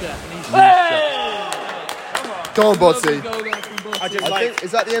 Niche chat. Niche chat. Go on, Lovely Botsy. goal there from Botsy. I think,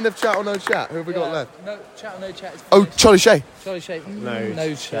 is that the end of chat or no chat? Who have we got left? No chat or no chat. It's Oh, finished. Charlie Shea. Charlie Shape.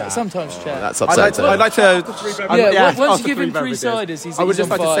 No chat. Sometimes chat. That's I'd like upsetting. to. Yeah, once after you give him 3 beverages. ciders, he's I would he's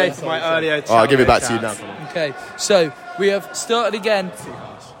just on like to say fire. for my earlier. I'll give it back to you chats. now. Okay, so we have started again.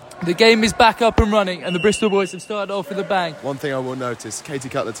 The game is back up and running, and the Bristol boys have started off with a bang. One thing I will notice, Katie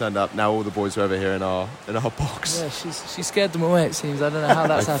Cutler turned up. Now all the boys are over here in our box. Yeah, she scared them away. It seems. I don't know how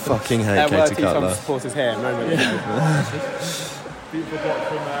that's I happened. fucking hate There were Katie two some Cutler. supporters here. Beautiful block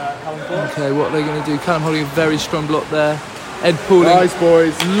from Callum Ford. Okay, what are they going to do? Callum holding a very strong block there. Ed Pauling. Nice,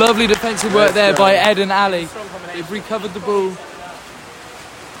 boys. Lovely defensive work there by Ed and Ali. They've recovered the ball.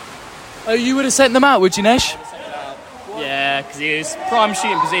 Oh, you would have sent them out, would you, Nesh? Yeah, because he was prime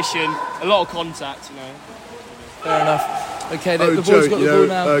shooting position, a lot of contact, you know. Fair enough. Okay, the Oh, ball's Joe, got the ball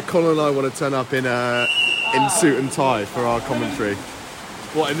now. Colin and I want to turn up in suit and tie for our commentary.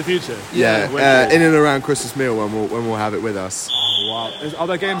 What, in the future? Yeah, in and around Christmas meal when we'll have it with us. Oh, wow. Are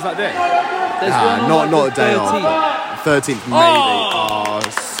there games that day? There's one on, Not like, a day the off. 13th maybe. Oh,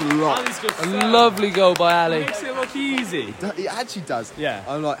 slot. A lovely goal by Ali. Makes it look easy. It actually does. Yeah.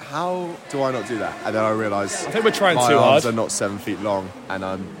 I'm like, how do I not do that? And then I realise I think we're trying my too arms hard. are not 7 feet long, and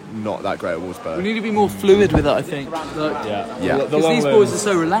I'm not that great at We Wolfsburg. need to be more fluid with it, I think. Yeah. Yeah. The Because long these limbs. boys are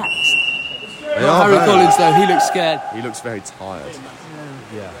so relaxed. They Not are Harry very- Collins, though. He looks scared. He looks very tired.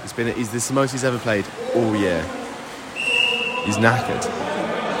 Yeah. This is the most he's ever played all year. He's knackered.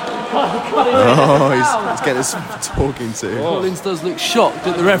 Oh, he's getting us talking to. Collins does look shocked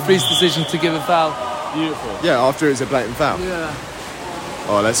at the referee's decision to give a foul. Beautiful. Yeah, after it's a blatant foul. Yeah.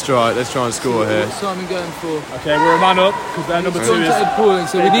 Oh, let's try and score here. What's Simon going for? Okay, we're a man up because their number It's 2 on to is. Ed Pauling,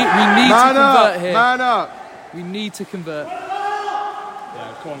 so we need to Man convert up, here. man up. We need to convert.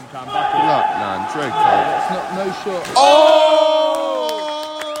 Yeah, come on, Cam, back Good in. luck, man. Drake Cole. It's not no shot. Oh!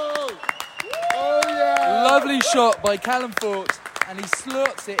 Oh yeah! Lovely shot by Callum Fawkes, and he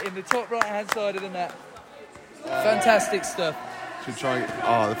slots it in the top right-hand side of the net. Fantastic stuff. Should try.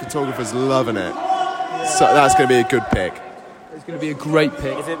 The photographer's loving it. So that's going to be a good pick. It's going to be a great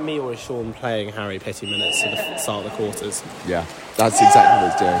pick. Is it me or is Sean playing Harry Petty minutes at the start of the quarters? Yeah, that's exactly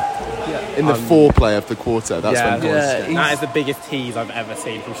what he's doing. Yeah. In the foreplay of the quarter, that's when Yeah, Collins. That is the biggest tease I've ever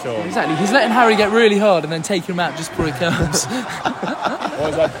seen from Sean. Exactly. He's letting Harry get really hard and then taking him out just before he comes. Boys,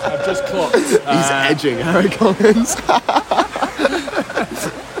 I've just clocked. He's edging Harry Collins.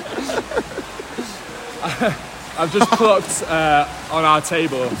 I've just clocked on our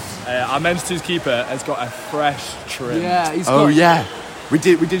table. Our men's twos keeper has got a fresh trim. Yeah, he's Oh got... yeah, we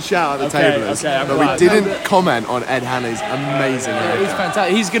did shout at the Okay, tablers, okay, I'm but we glad. didn't comment on Ed Hannay's amazing Yeah, he's haircut.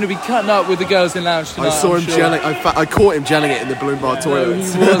 fantastic. He's going to be cutting up with the girls in lounge tonight. I saw I'm him sure. gelling. I caught him gelling it in the Bloom Bar No,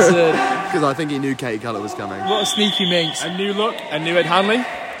 toilets he wasn't. because I think he knew Katie Cutler was coming. What a sneaky minx. A new look, a new Ed Hanley.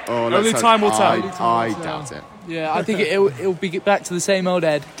 Oh, Only let's hope- time will tell. I doubt it. Yeah, I think it'll be back to the same old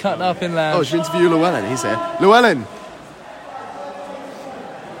Ed, cutting up in Oh, lounge. should we interview Llewellyn? He's here. Llewellyn.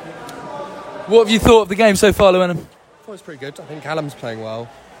 What have you thought of the game so far, Llewellyn? I thought it was pretty good. I think Callum's playing well.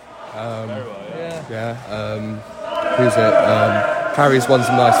 Yeah. Who's it? Harry's won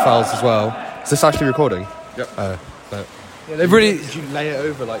some nice fouls as well. Is this actually recording? Yep. Yeah, they've really... Did you lay it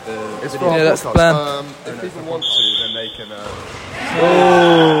over like the... It's Yeah, that's the plan. If people want to, then they can.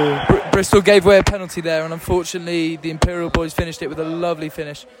 Bristol gave away a penalty there, and unfortunately the Imperial boys finished it with a lovely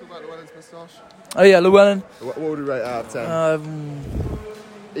finish. Talk about Llewellyn's moustache. Oh yeah, Llewellyn. What would we rate out of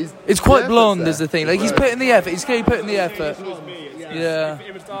 10? It's quite The blonde, effort's is the thing. Like he's putting the effort. He's clearly putting the effort. Yeah. If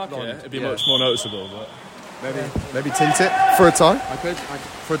it was darker, it'd be much more noticeable. But Maybe tint it for a tie.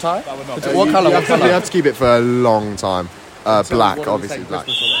 For a tie? that would not. What colour? You What have colour? to keep it for a long time. Black, What do we obviously say, black,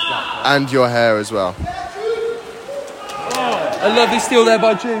 Christmas or black? and your hair as well. A lovely steal there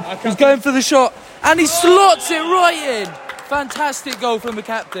by Jude. He's going for the shot, and he slots it right in. Fantastic goal from the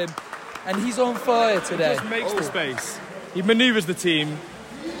captain, and he's on fire today. Just makes the space. He manoeuvres the team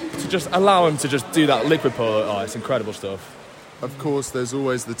to just allow him to just do that liquid pull. Oh, it's incredible stuff. Of course, there's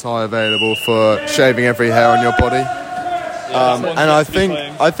always the tie available for shaving every hair on your body. And I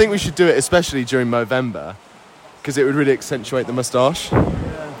think we should do it especially during Movember because it would really accentuate the moustache.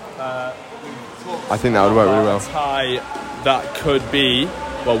 I think that would work really well. Tie that could be,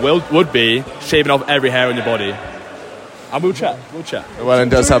 would be shaving off every hair on your body. And we'll check. Well,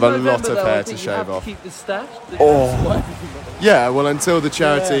 does have a During lot November, of though, hair I to think you shave have off. Keep the stash. Yeah, well, until the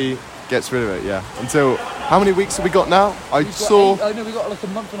charity gets rid of it, yeah. Until, how many weeks have we got now? I know we got like a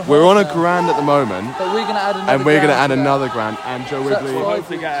month and a half. we're on a now. grand at the moment, But we're going to add another. and we're going to grand add to that. another grand, and Joe So that's Wigley. five.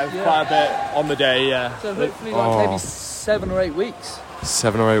 Hopefully get quite a bit on the day, yeah. So hopefully, like maybe 7 or 8 weeks.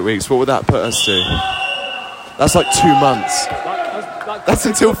 7 or 8 weeks. What would that put us to? That's like 2 months. That's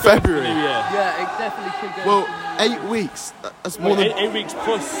until February. Yeah, it definitely could go. Well, 8 weeks. That's more than. 8 weeks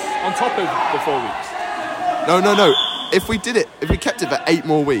plus on top of the 4 weeks. No. If we kept it for 8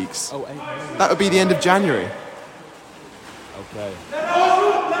 more weeks, that would be the end of January. Okay.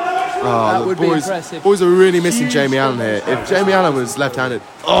 that the would be impressive. Boys are really missing Jamie Allen here. If Jamie Allen was left-handed,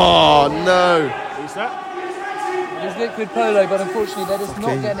 oh no! Who's that? It's liquid polo, but unfortunately they're just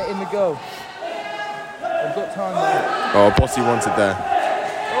not getting it in the goal. They've got time there. Oh, Bossy wanted there.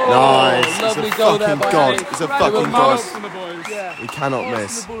 Nice. Lovely It's a goal there fucking by god. Nate. It's a Right, fucking well, god. From the boys. Yeah. He cannot Passing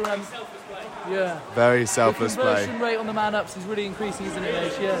miss. the ball around. Yeah. Very The selfless play. conversion rate on the man-ups is really increasing, isn't it,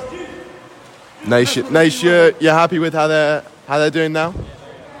 Nash? Yeah. Naish, you're happy with how they're doing now?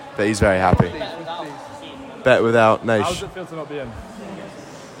 But he's very happy. Bet without How does Naish. it feel to not be in?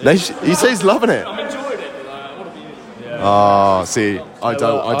 Naish, he says he's loving it. I'm enjoying it, but I want to be in. Oh, see, I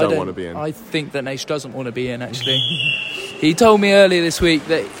don't want to be in. I think that Nash doesn't want to be in, actually. He told me earlier this week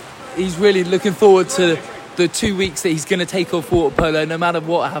that he's really looking forward to the 2 weeks that he's going to take off water polo no matter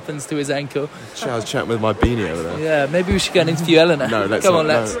what happens to his ankle. I was chatting with my beanie over there. Yeah, maybe we should go and interview Eleanor. No, let's Come not. on,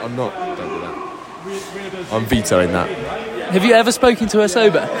 let's. No, I'm not. Don't do that. I'm vetoing that. Have you ever spoken to her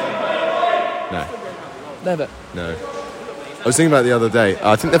sober? No. Never. No. I was thinking about it the other day.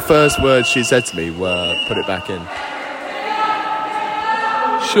 I think the first words she said to me were, put it back in.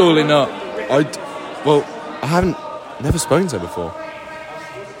 Surely not. I haven't, never spoken to her before.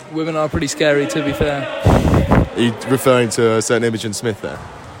 Women are pretty scary, to be fair. Are you referring to a certain Imogen Smith there?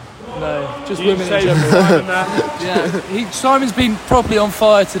 No, just You women in say general. Simon there. Yeah, Simon's been properly on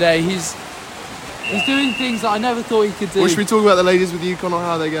fire today. He's doing things that I never thought he could do. Well, should we talk about the ladies with Yukon or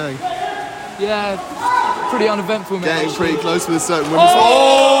how they're going? Yeah, pretty uneventful, mate. Getting pretty close with a certain women.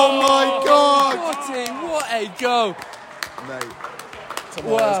 Oh my god! What a goal! Mate,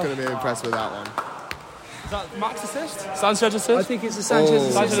 Wow. I was going to be impressed with that one. Is that Max assist? Sanchez I assist? think it's a Sanchez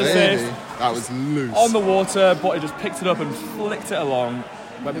assist. Sanchez maybe. assist. That was loose. On the water, Botty just picked it up and flicked it along.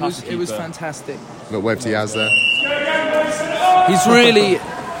 Went past the It was keeper. fantastic. Look, Webb Diaz there. He's really.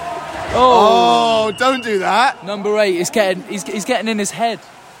 Oh, don't do that! Number 8 is getting. He's getting in his head.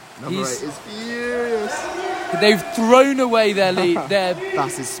 Number 8 He's- is furious. They've thrown away their lead.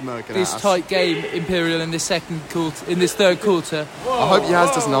 That's his smirking This ass. tight game, Imperial, in this third quarter. I hope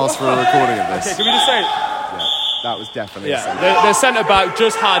Yaz doesn't ask for a recording of this. Okay, can we just say, That was definitely a yeah, centre. the centre back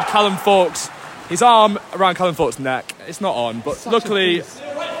just had Callum Fawkes, his arm around Callum Fawkes' neck. It's not on, but luckily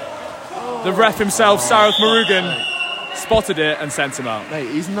the ref himself, Sareth Marugan, spotted it and sent him out. Mate,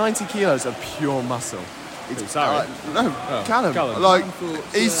 he's 90 kilos of pure muscle. Sorry. Callum. Callum. Like,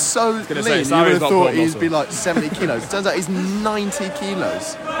 he's so gonna lean. say, You Sarri's would have not thought pure he'd muscle. be like 70 kilos. Turns out he's 90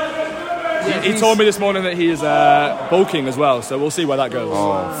 kilos. He told me this morning that he is bulking as well, so we'll see where that goes.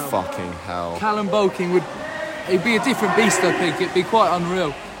 Oh, fucking hell. Callum bulking it'd be a different beast, I think. It'd be quite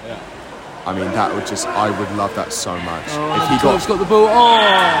unreal. I mean, I would love that so much. Oh, If he Todd's got the ball.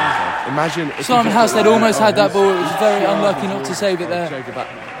 Oh! imagine if Simon he got Housestead almost had that ball. It was very unlucky not to save it there.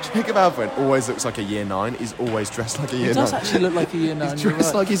 Jacob Alfred always looks like a year 9. He's always dressed like a year He 9. does actually look like a year 9. He's You're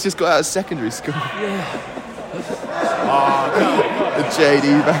dressed right. like he's just got out of secondary school. Yeah. The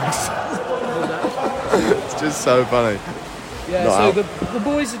JD bags. It's just so funny. Yeah, Not so out. the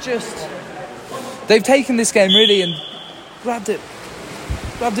boys are just... They've taken this game, really, and grabbed it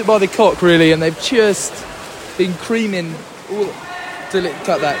by the cock, really, and they've just been creaming all...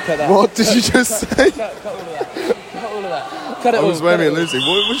 Cut that. What did you just say? Cut all of that. Cut all of that. Cut it I all. was cut waving it at all. Lucy.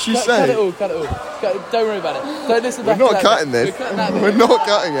 What did she Cut say? it all. Don't worry about it. Don't listen We're back not to that cutting bit. this. We're cutting that bit. We're not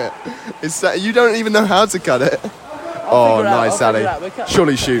cutting it. It's that you don't even know how to cut it. Oh, figure it out, nice, I'll figure Ali. it out. We're cutting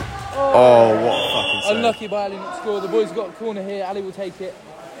Surely shoot. Oh, what a fucking save. Unlucky by Ali not to score. The boys have got a corner here. Ali will take it.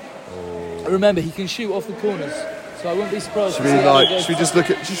 Remember, he can shoot off the corners, so I wouldn't be surprised. Should to we see Ali go should we to just look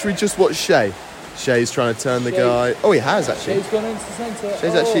at? Should we just watch Shay? Shay's trying to turn the Shay. guy. Oh, he has actually. Shay's gone into the centre.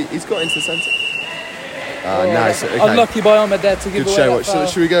 Shay's actually. He's got into the centre. Nice. Okay. Unlucky by Ahmed there to give Good away Shay that watch. foul.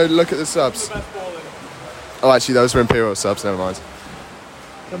 Should we go look at the subs? Oh, actually, those were Imperial subs. Never mind.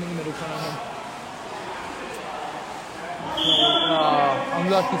 Come in the middle, come on.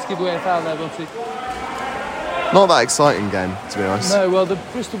 Unlucky to give away a foul there, Botty. Not that exciting game, to be honest. No, well, the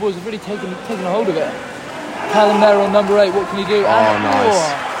Bristol boys have really taken a hold of it. Callum there on number 8. What can he do?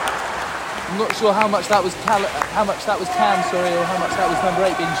 Nice. I'm not sure how much that was Cam, or how much that was number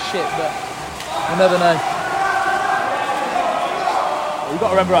 8 being shit, but we'll never know. You've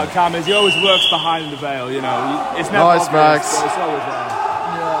got to remember about Cam is he always works behind the veil, you know. It's never Nice, obvious, Max. but it's always there.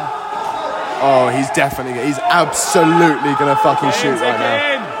 Oh, he's absolutely going to fucking shoot right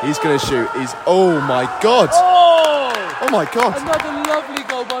now. He's going to shoot. Oh my God. Oh my God. Another lovely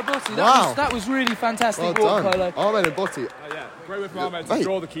goal by Botti. That was really fantastic. Well done. done. Ahmed and Botti. Yeah, great with Ahmed to Mate,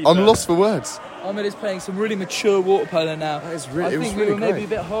 draw the keeper. I'm lost for words. Ahmed is playing some really mature water polo now. It was I think we really were maybe great. a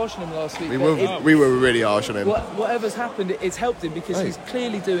bit harsh on him last week. We but were really harsh on him. Whatever's happened, it's helped him because he's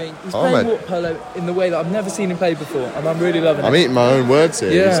clearly he's Ahmed. playing water polo in the way that I've never seen him play before, and I'm really loving it. I'm eating my own words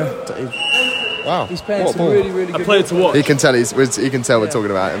here. Yeah. Wow. He's playing some really, really good. A player to watch. He can tell we're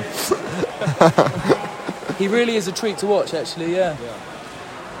talking about him. He really is a treat to watch, actually. Yeah.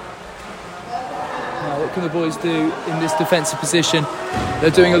 Now, what can the boys do in this defensive position?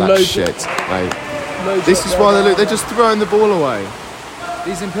 They're doing a That load. shit, mate. Load This is why they're just throwing the ball away.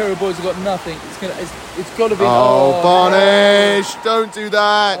 These Imperial boys have got nothing. It's got to be. Barnish! Don't do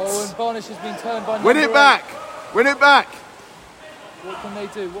that. Oh, and Barnish has been turned by. Win it back. Win it back. What can they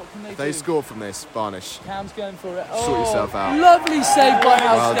do? They score from this, Barnish. Cam's going for it. Sort yourself out. Lovely save by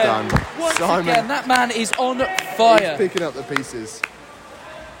Well Houston. done. Once Simon. again, that man is on He's fire. picking up the pieces.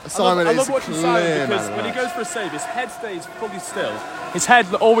 I Simon love is watching clear, Simon because man. when he goes for a save, his head stays fully still. His head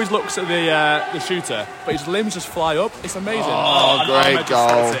always looks at the shooter, but his limbs just fly up. It's amazing. Oh, And great Ahmed just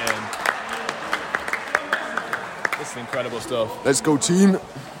goal. slots it in. This is incredible stuff. Let's go, team.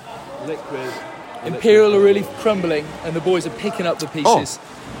 Liquid. Imperial are really crumbling, and the boys are picking up the pieces.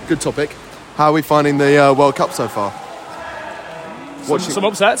 Good topic. How are we finding the World Cup so far? Some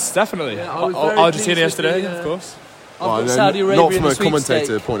upsets, definitely. Yeah, I was very Argentina pleased with yesterday, the, of course. I've Well, got no, Saudi Arabia not in from the a commentator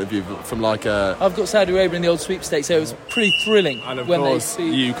sweepstake. point of view, but from like a I've got Saudi Arabia in the old sweepstake, so it was pretty thrilling And of when course, they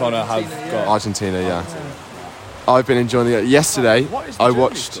beat you, Connor, have Argentina, got... Argentina. Yeah, I've been enjoying it. Yesterday, What is the I Germany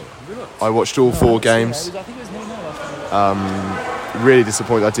watched. stuff? I watched all 4 games. I think it was 0-0 last night. Really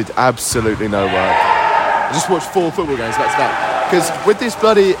disappointed. I did absolutely no work. I just watched 4 football games back to back. Because with this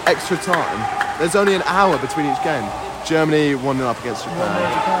bloody extra time, there's only an hour between each game. Germany 1-0 up against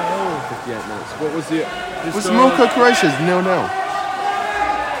Japan. 58 minutes. What was the? Was Morocco Croatia's 0-0?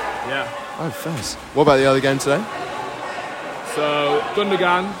 Yeah. Oh, first. What about the other game today? So,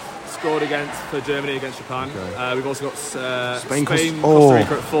 Gundogan scored for Germany against Japan. Okay. We've also got Spain, Costa oh.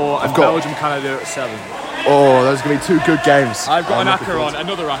 Rica at 4, and I've got- Belgium, Canada at 7. Oh, those are going to be 2 good games. I've got I'm an looking acca forward on,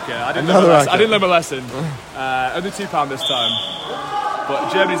 another acca. I didn't Another learn my lesson. acca. I didn't learn my lesson. Only £2 this time.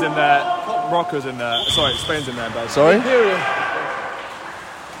 But Germany's in there, Morocco's in there. Sorry, Spain's in there. Belgium. Sorry? Imperial.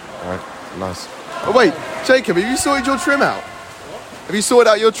 Alright, nice. Oh wait, Jacob, have you sorted your trim out? Have you sorted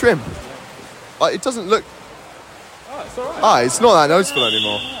out your trim? It doesn't look... Oh, it's alright. it's not that noticeable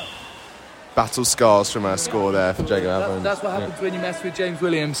anymore. Battle scars from our score there for Jacob Evans. That's what happens when you mess with James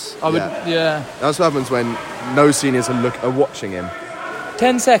Williams. Yeah. That's what happens when no seniors are watching him.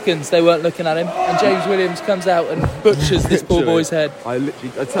 10 seconds they weren't looking at him, and James Williams comes out and butchers this poor boy's head. I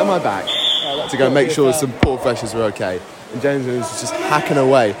turned my back to go make sure some poor freshers were okay. And James Williams was just hacking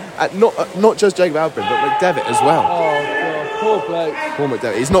away at not just Jacob Albin, but McDevitt as well. Oh, God, poor bloke. Poor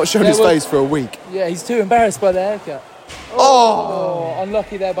McDevitt. He's not shown Yeah, his well- face for a week. Yeah, he's too embarrassed by the haircut. Oh!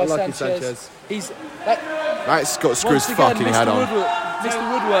 Unlucky there by Unlucky Sanchez. Sanchez. That, Max got to screw his once again, fucking Mr. head on. Woodwork,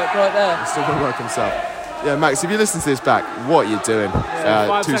 Mr. Woodwork right there. He's still going to work himself. Yeah, Max, if you listen to this back, what are you doing?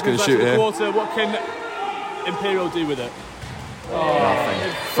 5 Two's going seconds to left shoot in the here. quarter. What can Imperial do with it?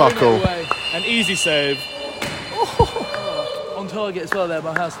 Nothing. Fuck all. Away. An easy save. On target as well there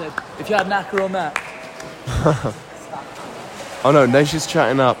by Househead. If you had Knacker on that. Oh no, Nation's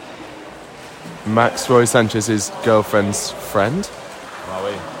chatting up Max Roy Sanchez's girlfriend's friend. Are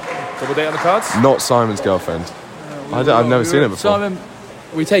we? Double date on the cards? Not Simon's girlfriend. I've never seen her before. Simon,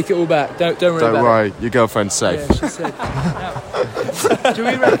 we take it all back. Don't worry Don't about worry, your girlfriend's it. safe. Yeah, she said. Now, do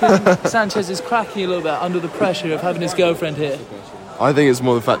we reckon Sanchez is cracking a little bit under the pressure of having his girlfriend here? I think it's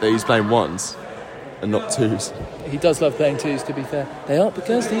more the fact that he's playing ones and not twos. He does love playing twos, to be fair. They are,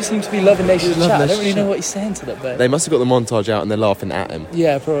 because they seem to be loving Nation's love chat. I don't Nation's really know chat. what he's saying to them, but They must have got the montage out and they're laughing at him.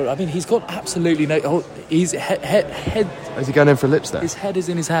 yeah, probably. I mean, he's got absolutely no. He's head. Is he going in for lips there? His head is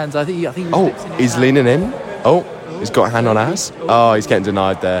in his hands. I think he was Oh, lips in his he's hand. leaning in. Oh, he's got a hand on ass. Oh, he's getting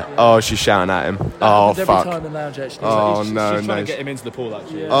denied there. Oh, she's shouting at him. Oh, Happens every fuck. time in the lounge, actually. Oh, She's no, trying to Nash. get him into the pool,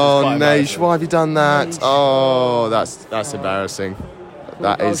 actually. Oh, Quite Nash, embarrassing. why have you done that? Oh, that's embarrassing.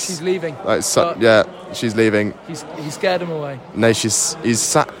 That Oh, is. she's leaving. That's But yeah. She's leaving. He scared him away. Naish he's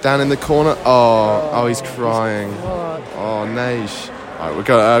sat down in the corner. Oh, he's crying. Oh, Naish. All right, we're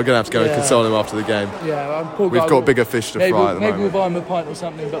gonna have to go and console him after the game. Yeah, poor guy. We've got bigger fish to fry at the moment. Maybe we'll buy him a pint or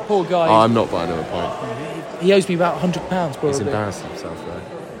something, but poor guy. Oh, I'm not buying him a pint. He owes me about £100 probably. He's embarrassing himself though.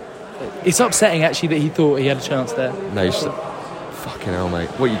 It's upsetting actually that he thought he had a chance there. Naish, fucking hell, mate.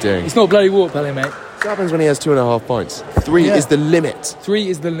 What are you doing? It's not bloody water belly, mate. What happens when he has 2.5 pints? 3 is the limit. 3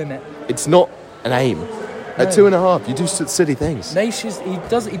 is the limit. It's not an aim. At 2.5, you do silly things. Naish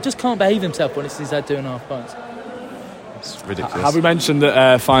he just can't behave himself when he's had 2.5 pints. It's ridiculous. Have we mentioned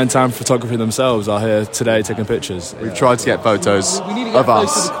that Fine Time Photography themselves are here today taking pictures? We've tried to get photos We need to get of close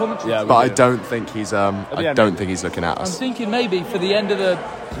us, to the commentary. Yeah, but I don't think he's. I don't think he's looking at I'm us. thinking maybe for the end of the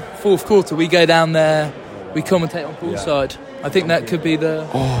fourth quarter we go down there, we commentate on poolside. I think that could be the.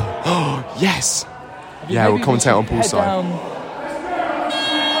 Oh, yes. Yeah, Maybe we'll commentate on should head poolside. down-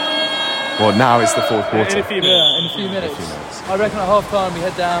 Well, now it's the fourth quarter. in a few minutes. I reckon at half time we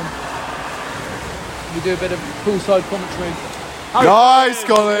head down. We do a bit of poolside commentary. Nice,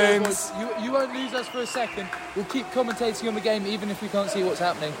 Collins. You won't lose us for a second. We'll keep commentating on the game even if we can't see what's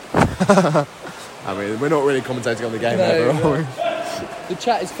happening. I mean, we're not really commentating on the game No, ever, are we? The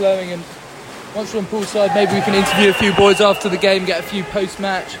chat is flowing, and once we're on poolside, maybe we can interview a few boys after the game, get a few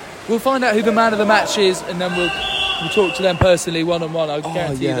post-match. We'll find out who the man of the match is, and then we'll talk to them personally, one-on-one. I can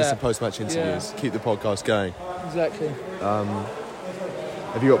guarantee yeah, that. some post-match interviews. Keep the podcast going. Exactly.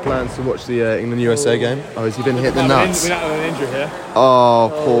 Have you got plans to watch the England-USA game? Oh, has he been hit the nuts? We're not an injury here. Oh,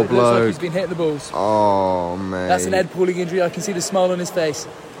 poor It looks like bloke. he's been hitting the balls. Oh, mate. That's an Ed Pauling injury. I can see the smile on his face.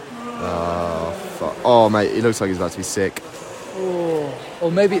 Oh, fuck. Oh, mate, he looks like he's about to be sick. Or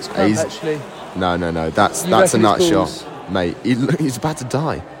maybe it's cramp, He's- actually. No. That's You a reckon nut it's shot. balls? Mate, he's about to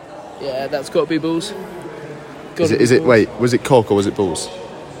die. Yeah, that's got to be balls. Is it, wait, was it cock or was it balls?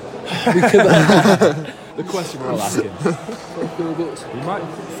 The question we're all asking. You might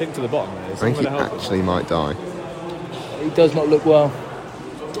think to the bottom there. I think he actually might die. He does not look well.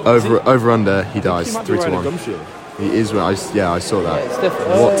 Over under, he dies. He might be 3 to wearing a 1. gum shoe. He is. I saw that. Yeah, it's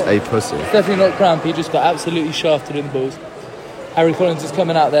definitely- What a pussy. Definitely not cramp. He just got absolutely shafted in the balls. Harry Collins is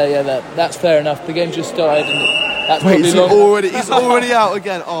coming out there. Yeah, that's fair enough. The game just started, and that's Wait, probably he's already out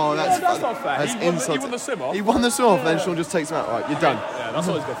again. Oh, that's not fair. That's He won the insulting. swim off. He won the swim off, then Sean just takes him out. Right, you're done. Yeah, that's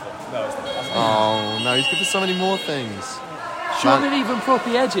all he's good for. No, it's not. Oh no, he's good for so many more things. Sean didn't even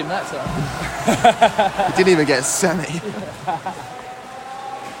properly edge him. That's it. He didn't even get a semi.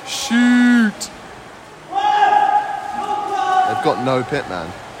 Shoot! They've got no pit man.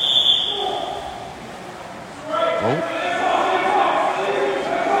 Oh.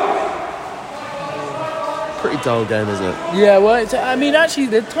 Pretty dull game, isn't it? Yeah, well, I mean, actually,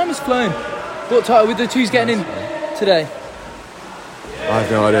 the time is flown. What time with the twos getting in today? I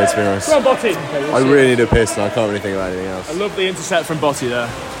have no idea, to be honest. Come on, Botti. I really need a piss and I can't really think about anything else. I love the intercept from Botti there.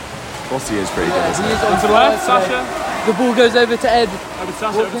 Bossy is pretty good, isn't He it? is on To the fire left, today. Sasha. The ball goes over to Ed. Over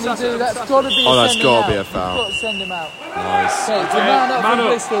Sasha, What over can he Sasha, do? over That's Sasha. got to be. Oh, that's got gotta to be a foul. Got to send him out. Nice. Okay, it's a man up Man from up.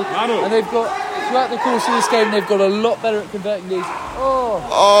 Bristol, Man up. and they've got throughout the course of this game they've got a lot better at converting these. Oh,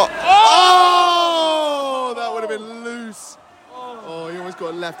 that would have been loose. Oh, he almost got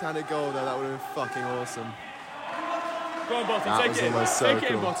a left-handed goal there. That would have been fucking awesome. Go on, Botti. That Take was it in. almost so Take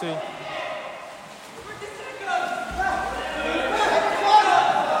it in, cool. Botti.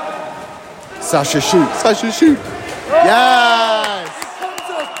 Sasha, shoot. Yes!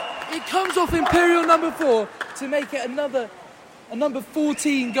 It comes off Imperial number 4 to make it a number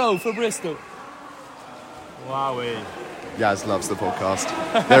 14 goal for Bristol. Wowee. Yaz loves the podcast.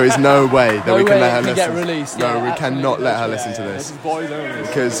 There is no way that we can let her it can listen. get released. No, yeah, we cannot absolutely. let her listen to This this is boys only.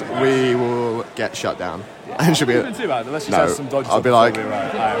 because we will get shut down. And she'll be It's not too bad, unless she No, says some dodgy I'll stuff be like, before we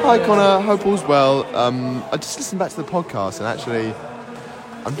arrive. "Hi Connor, hope all's well. I just listened back to the podcast and actually,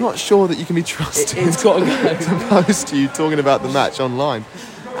 I'm not sure that you can be trusted It's got to go. to post you talking about the match online,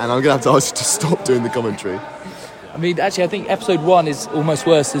 and I'm gonna have to ask you to stop doing the commentary." I mean, actually, I think episode 1 is almost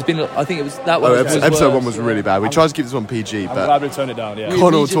worse. There's been, I think it was that one. Oh, was episode worse. 1 was really bad. We tried to keep this one PG, I'm but glad we turned it down, yeah.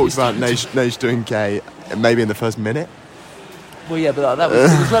 Connor immediately talked about Naish doing gay, maybe in the first minute. Well, yeah, but that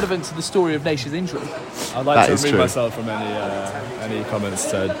was, it was relevant to the story of Nation's injury. I'd like That to is remove true. myself from any comments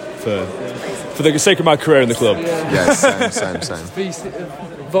said for the sake of my career in the club. Yeah, same.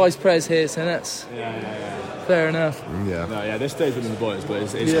 Vice Pres here, so that's fair enough. Yeah. No, yeah, this stays within the boys, but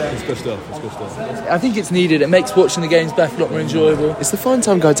it's good stuff. It's good stuff. I think it's needed. It makes watching the games back a lot more enjoyable. It's the fine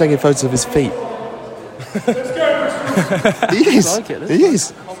time guy taking photos of his feet. He is. I like it, He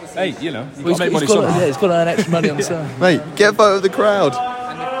is. Hey, you know, you've Well, got to make money he's got, somehow. yeah, he's got to earn extra money on the side. Mate, get a photo of the crowd.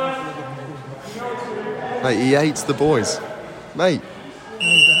 Mate, he hates the boys. Mate.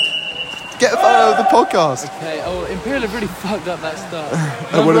 get a photo of the podcast. Okay, Imperial have really fucked up that start.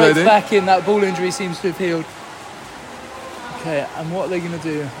 What do they do? Back in, that ball injury seems to have healed. Okay, and what are they going to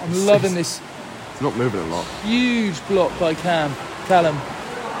do? I'm loving this It's not moving a lot. huge block by Callum.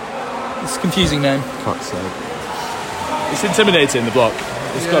 It's a confusing name. Can't say. It's intimidating, the block.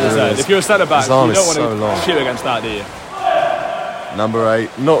 It's got to be said. If you're a centre back, His you arm don't is want so to long. shoot against that, do you? Number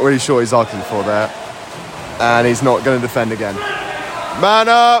 8. Not really sure he's asking for there. And he's not going to defend again. Man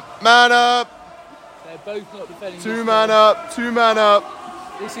up! Man up! They're both not defending. Two man up! 2 man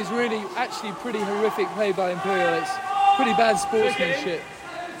up! This is really, actually pretty horrific play by Imperial. It's pretty bad sportsmanship.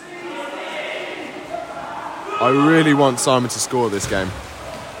 I really want Simon to score this game.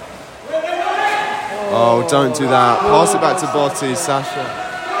 Oh, don't do that. Pass it back to Botti, Sasha.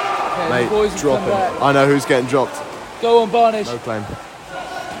 Okay, Mate, the boys have drop come him. back. I know who's getting dropped. Go on, Barnish. No claim.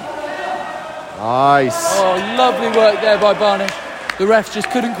 Nice. Oh, lovely work there by Barnish. The ref just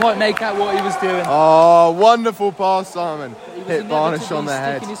couldn't quite make out what he was doing. Oh, wonderful pass, Simon. He was Hit Varnish on the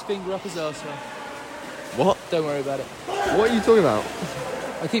head. sticking his finger up his arsehole. What? Don't worry about it. What are you talking about?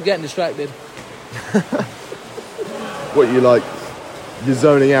 I keep getting distracted. What, you like, you're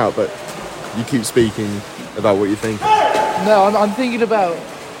zoning out, but you keep speaking about what you think. No, I'm thinking about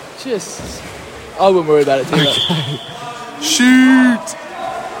just... I wouldn't worry about it too much. Shoot!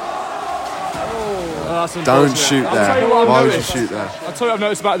 That's Don't unfortunate. shoot I'll tell you there. what I've Why would you noticed. shoot there? I'll tell you what I've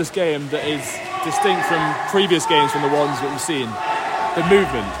noticed about this game that is distinct from previous games, from the ones that we've seen. The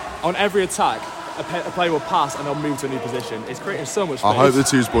movement. On every attack, a player will pass and they'll move to a new position. It's creating so much space. I hope the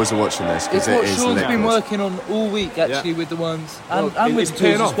twos boys are watching this, It's because it what is Sean's been liquid. working on all week, actually, with the ones. And with it's the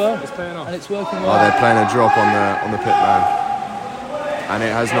paying twos off. as well. It's paying off. And it's working Oh, well. they're playing a drop on the pit man. And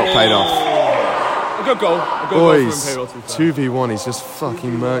it has not paid off. A good goal. A good Boys, goal for Imperial, to be fair. 2v1, he's just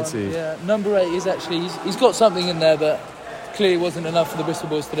fucking murked. Yeah, number 8 is actually... He's got something in there, but clearly wasn't enough for the Bristol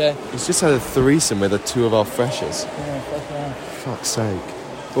boys today. He's just had a threesome with 2 of our freshers. Yeah, fucking hell. Fuck's sake.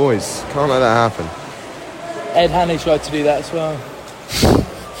 Boys, can't let that happen. Ed Hanley tried to do that as well.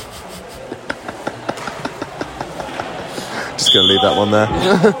 Just going to leave that one there.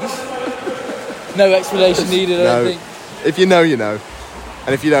 No explanation needed, I don't No. think. If you know, you know.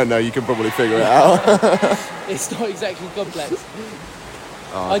 And if you don't know, you can probably figure it out. It's not exactly complex.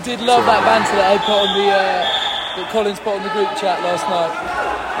 Oh, I did love that banter that I put on that Collins put on the group chat last night.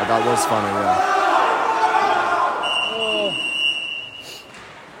 Oh, that was funny, yeah.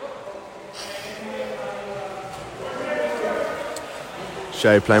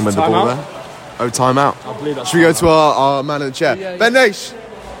 Shay playing with the ball Timeout? there. Oh, timeout. I believe that's Should we go to our man in the chair? Yeah, yeah. Ben Nash!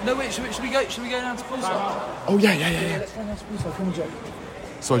 No, wait, should we go down to poolside? Oh, yeah. Let's go down to poolside, come on, Jack.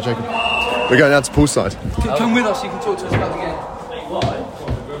 Sorry, Jacob. We're going down to poolside. Come with us, you can talk to us about the game.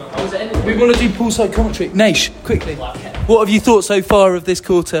 We want to do poolside commentary. Nash, quickly. What have you thought so far of this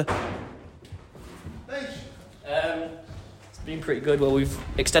quarter? It's been pretty good. Well, we've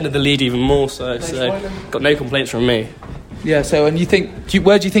extended the lead even more, so got no complaints from me. Yeah, so, and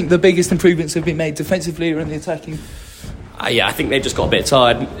where do you think the biggest improvements have been made, defensively or in the attacking? Yeah, I think they've just got a bit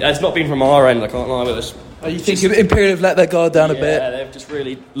tired. It's not been from our end, I can't lie with us. Oh, you think Imperial have let their guard down a bit? Yeah, they've just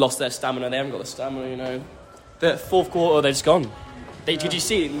really lost their stamina. They haven't got the stamina, you know. The fourth quarter, they're just gone. Did you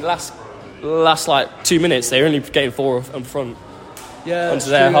see in the last like 2 minutes, they were only getting 4 in front Yeah, onto that's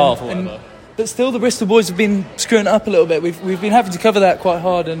their true. half or whatever. But still, the Bristol boys have been screwing it up a little bit. We've been having to cover that quite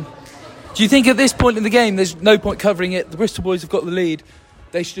hard. And do you think at this point in the game, there's no point covering it? The Bristol boys have got the lead.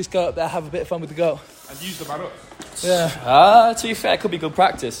 They should just go up there, have a bit of fun with the goal. And use the man up. Yeah. To be fair, it could be good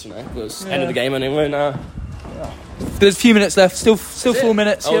practice, you know. It was end of the game anyway now. There's a few minutes left. Still 4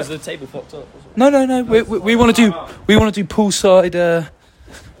 minutes. Oh, Yeah. was the table fucked up? No. We want to do poolside. A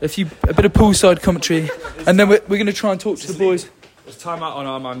bit of poolside commentary, and then we're going to try and talk to the boys. It's time out on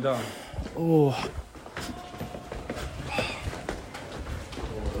our man down. Oh.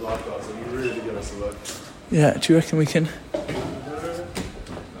 Yeah, do you reckon we can?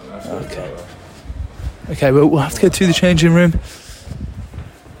 Okay. Okay, we'll have to go to the changing room.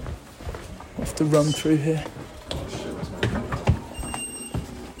 We'll have to run through here.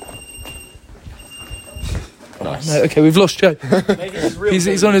 Nice. No, okay, we've lost Joe.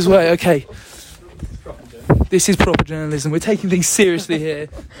 He's on his way. Okay. This is proper journalism. We're taking things seriously here.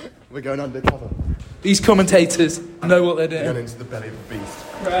 We're going undercover. These commentators know what they're We're going doing. into the belly of the beast.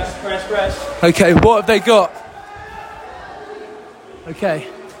 Press. Okay, what have they got? Okay.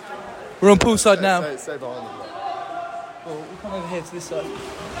 We're on poolside now. Stay behind them. We'll come over here to this side.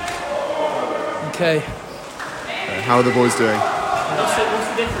 Okay. How are the boys doing? What's the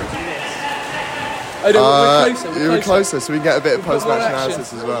difference in this? Oh, no, we're closer. We're closer, so we can get a bit of We've got more post-match action.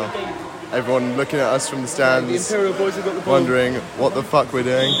 analysis as well. Everyone looking at us from the The stands, Imperial boys have got the ball. wondering what the fuck we're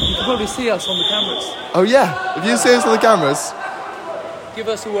doing. You can probably see us on the cameras. Oh yeah, if you see us on the cameras, Give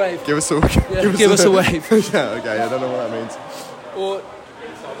us a wave. give us a Yeah, give us a wave. Yeah, okay, I don't know what that means. Or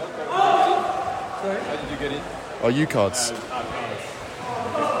Oh, U cards.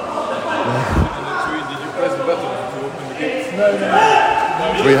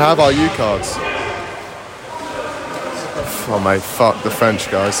 We have our U cards. Oh mate, fuck the French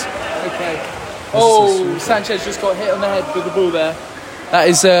guys. okay. Oh, Sanchez just got hit on the head with the ball there. That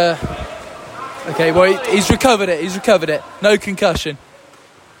is okay. Well, he's recovered it. He's recovered it. No concussion.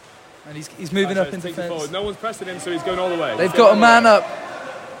 And he's moving up into defence. No one's pressing him, so he's going all the way. They've got a man up.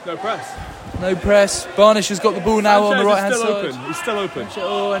 No press. No press. Barnish has got the ball now on the right hand side. He's still open.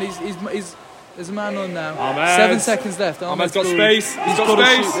 Oh, and he's there's a man on now. Ahmed. 7 seconds left. Ahmed's got ball. space. He's got got to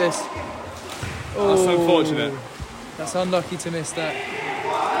space. shoot this. Oh, That's unfortunate. That's unlucky to miss that.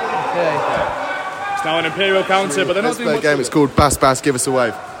 Okay. It's now an Imperial counter, but they're not Let's doing play a much game. with It's it. called Bass, give us a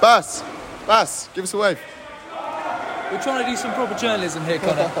wave. Bass, give us a wave. We're trying to do some proper journalism here,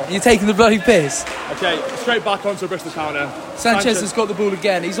 Connor. You're taking the bloody piss. Okay, straight back onto a Bristol counter. Sanchez has got the ball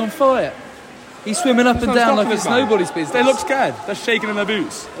again. He's on fire. He's swimming up and not down stopping like it's this man. nobody's business. They look scared. They're shaking in their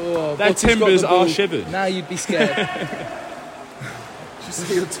boots. Oh, Their Botti's got timbers the ball. are shivered. Now you'd be scared. You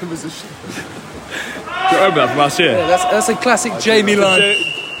say your timbers are shit. Do you remember that from last year? Yeah, that's a classic Jamie line.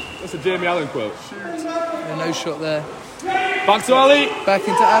 That's a Jamie Allen quote. Yeah, no shot there. Back to Ali. Back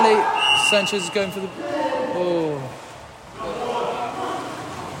into Ali. Sanchez is going for the. Oh.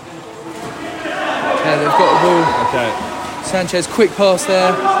 Okay, they've got the ball. Okay. Sanchez, quick pass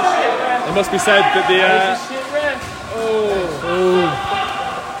there. It must be said that the.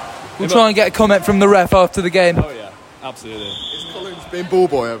 We'll try and get a comment from the ref after the game. Oh yeah, absolutely. Is Collins being ball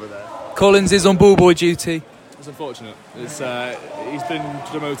boy over there? Collins is on ball boy duty. It's unfortunate. It's he's been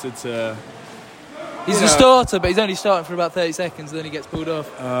demoted to. He's a starter, but he's only starting for about 30 seconds, then he gets pulled off.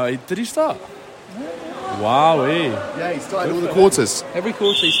 Did he start? Wowee. Yeah, he's starting all the quarters. Every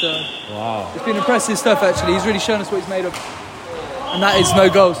quarter he's starting. Wow. It's been impressive stuff, actually. He's really shown us what he's made of. And that is no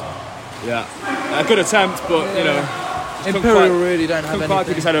goals. Yeah. A good attempt, but you know. Imperial really don't have Couldn't quite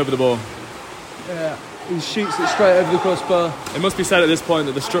kick his anything. head over the ball. Yeah. He shoots it straight over the crossbar. It must be said at this point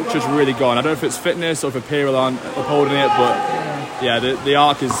that the structure's really gone. I don't know if it's fitness or if Imperial aren't upholding it, but yeah, the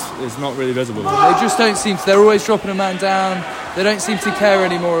arc is not really visible. They just don't seem to. They're always dropping a man down. They don't seem to care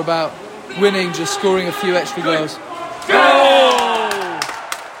anymore about winning, just scoring a few extra goals. Oh!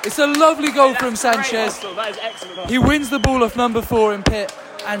 It's a lovely goal from Sanchez. That is excellent. He wins the ball off number 4 in pit,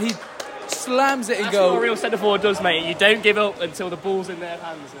 and he slams it in That's what a goal. real centre forward does, mate. You don't give up until the ball's in their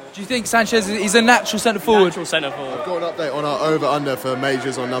hands. Do you think Sanchez is a natural centre forward? Natural centre forward. Got an update on our over-under for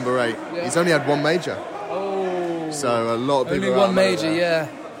majors on number 8. Yeah. He's only had one major. Oh, So a lot of people only are one out major, there.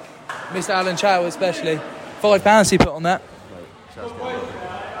 yeah. Mr. Alan Chow especially. £5 he put on that.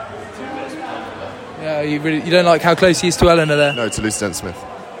 Yeah, you don't like how close he is to Eleanor there. No, to Lucy Dent-Smith.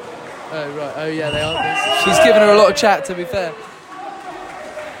 Oh right, oh yeah, they are. She's given her a lot of chat, to be fair.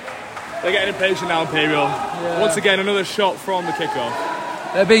 They're getting impatient now, Imperial. Once again, another shot from the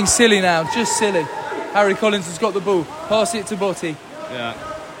kickoff. They're being silly now, just silly. Harry Collins has got the ball. Pass it to Botti. Yeah.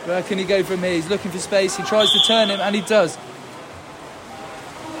 Where can he go from here? He's looking for space. He tries to turn him, and he does.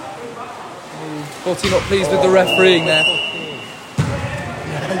 Botti not pleased with the refereeing there.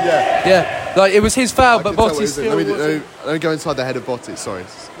 Yeah. Yeah, like it was his foul, I but can tell what Botti it is. still. Let me go inside the head of Botti, sorry.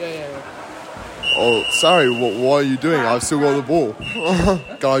 Yeah. Oh, sorry, what are you doing? I've still got the ball.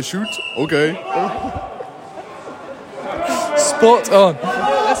 Can I shoot? Okay. Spot on.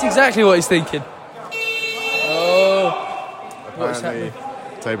 That's exactly what he's thinking. Oh, what's Apparently,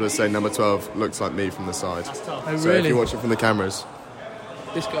 happening? table is saying number 12 looks like me from the side. Oh, So if really? you watch it from the cameras,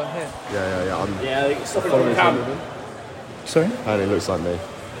 This guy here. yeah. Yeah, stop it from the camera. Sorry? Apparently, it looks like me.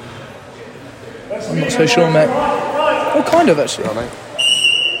 I'm not so sure, mate. Oh, kind of, actually. Right, mate?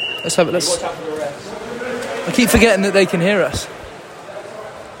 Let's have it. I keep forgetting that they can hear us.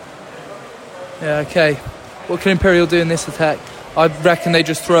 Yeah, okay. What can Imperial do in this attack? I reckon they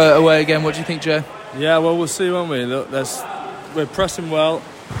just throw it away again. What do you think, Joe? Yeah, well, we'll see, won't we? Look, we're pressing well.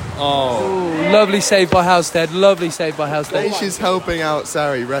 Oh. Ooh, lovely save by Halstead. Lovely save by Halstead. She's helping out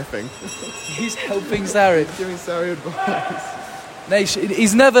Sari reffing. He's helping Zarek. Giving Sari advice.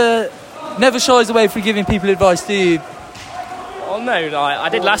 He's never shies away from giving people advice, do you? Oh no, I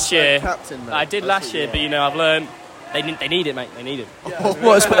did last year. Captain, mate. I did last year, but you know, I've learned they need it, mate. They need it.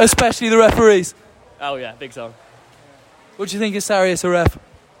 What, especially the referees? Oh yeah, big time. What do you think of Sarri as a ref?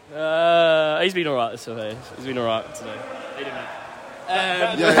 He's been alright today. He's been alright today.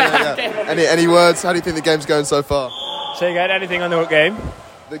 Yeah. Any words? How do you think the game's going so far? Say again, anything on the game?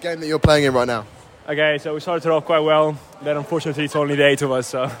 the game that you're playing in right now? Okay, so we started off quite well. Then unfortunately it's only the 8 of us,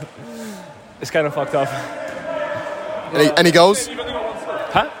 so it's kind of fucked up. Any goals?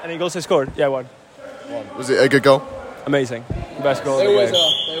 Huh? Any goals I scored? Yeah, one. Was it a good goal? Amazing. Best goal They of the always game.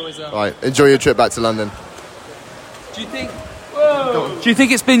 are. They always are. Right, enjoy your trip back to London. Do you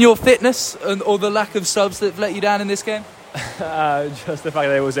think it's been your fitness or the lack of subs that have let you down in this game? Just the fact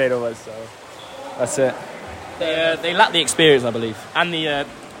that it was 8 of us, so that's it. They lack the experience, I believe, and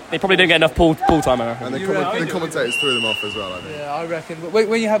they probably didn't get enough pool time. I reckon. And the commentators threw them off as well, I think. Yeah, I reckon. But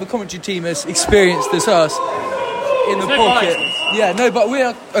when you have a commentary team as experienced as us in the pocket, but we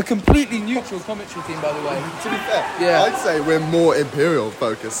are a completely neutral commentary team, by the way. To be fair, Yeah. I'd say we're more Imperial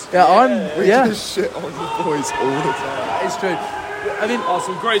focused. Yeah, We just shit on the boys all the time. That is true. I mean,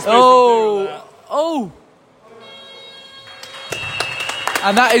 Some great space for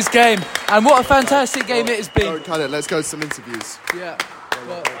and that is game. And what a fantastic game it has been. Don't cut it. Let's go to some interviews. Yeah.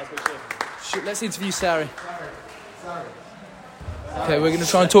 Well, let's interview Sari. Okay, we're going to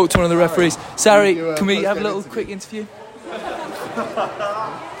try and talk to one of the referees. Sari, can we have a little quick interview?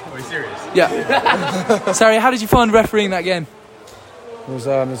 Are you serious? Yeah. Sari, how did you find refereeing that game? It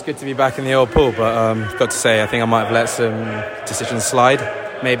was good to be back in the old pool, but got to say, I think I might have let some decisions slide.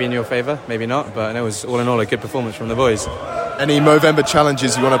 Maybe in your favour, maybe not, but it was all in all a good performance from the boys. Any Movember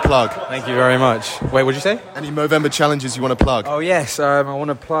challenges you want to plug? Thank you very much. Wait, what did you say? Any Movember challenges you want to plug? Oh yes, I want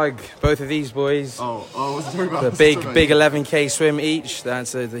to plug both of these boys. Sorry about The big 11k swim each.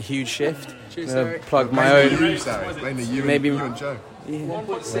 That's a huge shift. Plug my own. Maybe you and Joe.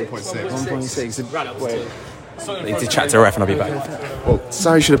 1.6. 1.6. Need to chat to a ref and I'll be back. Well,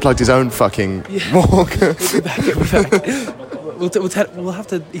 Sari should have plugged his own fucking walk. We'll have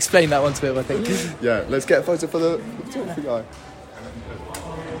to explain that one to him, I think. Yeah, let's get a photo for the photography guy.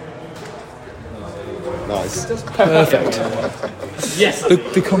 Nice. Perfect. Yes.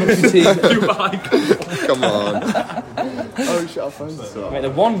 The commentary team. Come on. Oh, shut our phones off. Mate,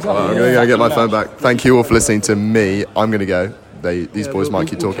 the one time. I'm going to go get my phone back. Thank you all for listening to me. I'm going to go. These boys might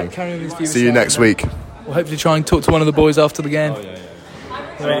keep talking. Carry on with this See you next week. We'll hopefully try and talk to one of the boys after the game.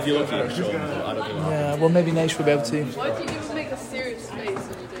 If you're lucky, I'm sure. I don't think. Yeah, well, maybe Nash will be able to. Why do you just make a serious face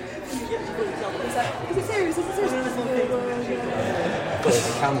when you do it? Is it serious? Is it serious?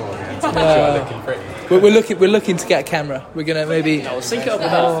 We're looking to get a camera. We're gonna maybe. I'll sync it up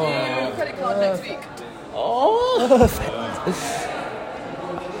with Your that. credit card next week.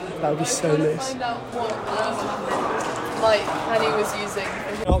 That would be so loose. Find out what light Annie was using.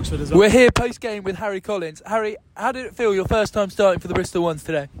 Oxford as well. We're here post game with Harry Collins. Harry, how did it feel your first time starting for the Bristol Ones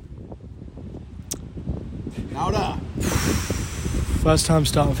today? First time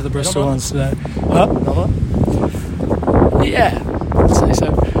starting for the Bristol Ones today. Huh? Yeah, I'd say so.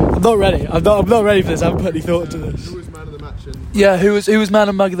 I'm not ready. I'm not ready for this. I haven't put any thought into this. Who was man of the match? Yeah, who was man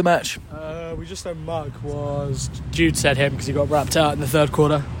and mug of the match? We just know Mug was Jude said him because he got wrapped out in the third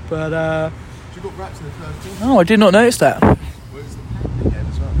quarter. But You got wrapped in the first quarter? Oh, I did not notice that.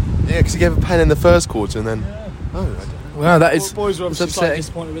 Yeah, because he gave a pen in the first quarter and then... Oh, I don't know. Wow, that is boys were obviously slightly upsetting.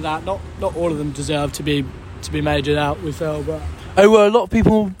 disappointed with that. Not all of them deserve to be majored out. We felt, but Oh, well, a lot of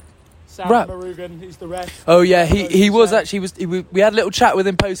people. Sam Rap. Marugan, he's the ref. Oh yeah, he was actually we had a little chat with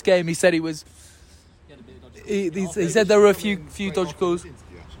him post game. He said he was. He said there were a few dodgy calls.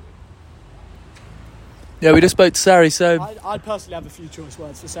 Yeah, we just spoke to Sari, so I'd personally have a few choice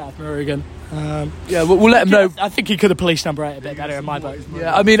words for South Marugan. yeah, we'll let him know. I think he could have policed number 8 a bit better in my vote.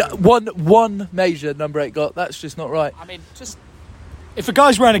 Yeah, I mean one major number 8 got. That's just not right. I mean, just if a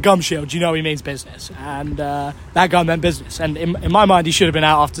guy's wearing a gum shield, you know he means business, and that guy meant business. And in my mind, he should have been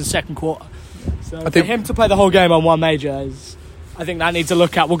out after the second quarter. So I think for him to play the whole game on one major is, I think that needs to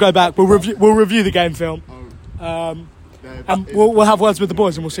look at. We'll go back. We'll review the game film, and we'll have words with the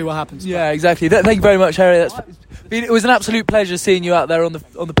boys, and we'll see what happens. Yeah, exactly. Thank you very much, Harry. It was an absolute pleasure seeing you out there on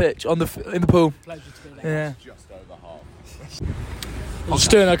the pitch, in the pool. Pleasure to be there. Yeah. I'm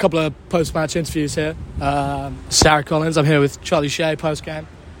just doing a couple of post-match interviews here. Sarah Collins, I'm here with Charlie Shea post-game.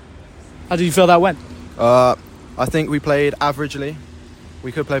 How did you feel that went? I think we played averagely.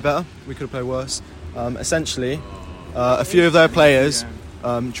 We could play better. We could play worse. Essentially, a few of their players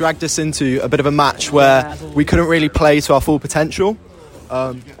dragged us into a bit of a match where we couldn't really play to our full potential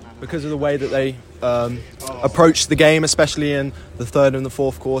because of the way that they approached the game, especially in the third and the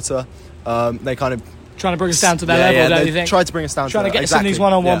fourth quarter. They kind of trying to bring us down to their level, don't you think? Tried to bring us down trying to get exactly. us in these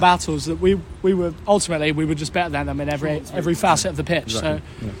one-on-one battles that we were ultimately we were just better than them in every facet of the pitch. Exactly.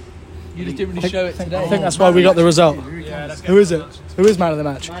 So You just didn't really show it today. I think that's why we got the result. Who is it? Who is man of the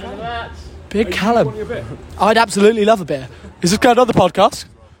match? Big Callum. I'd absolutely love a beer. Is this going on the podcast?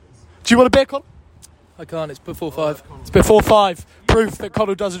 Do you want a beer, Colin? I can't. It's before 5. It's before 5. Proof that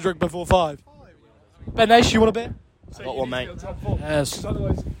Connell doesn't drink before 5. Ben Nash, you want a beer? Got one, mate. Yes.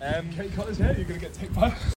 Otherwise, Kate Cotter's here, you're going to get taken by.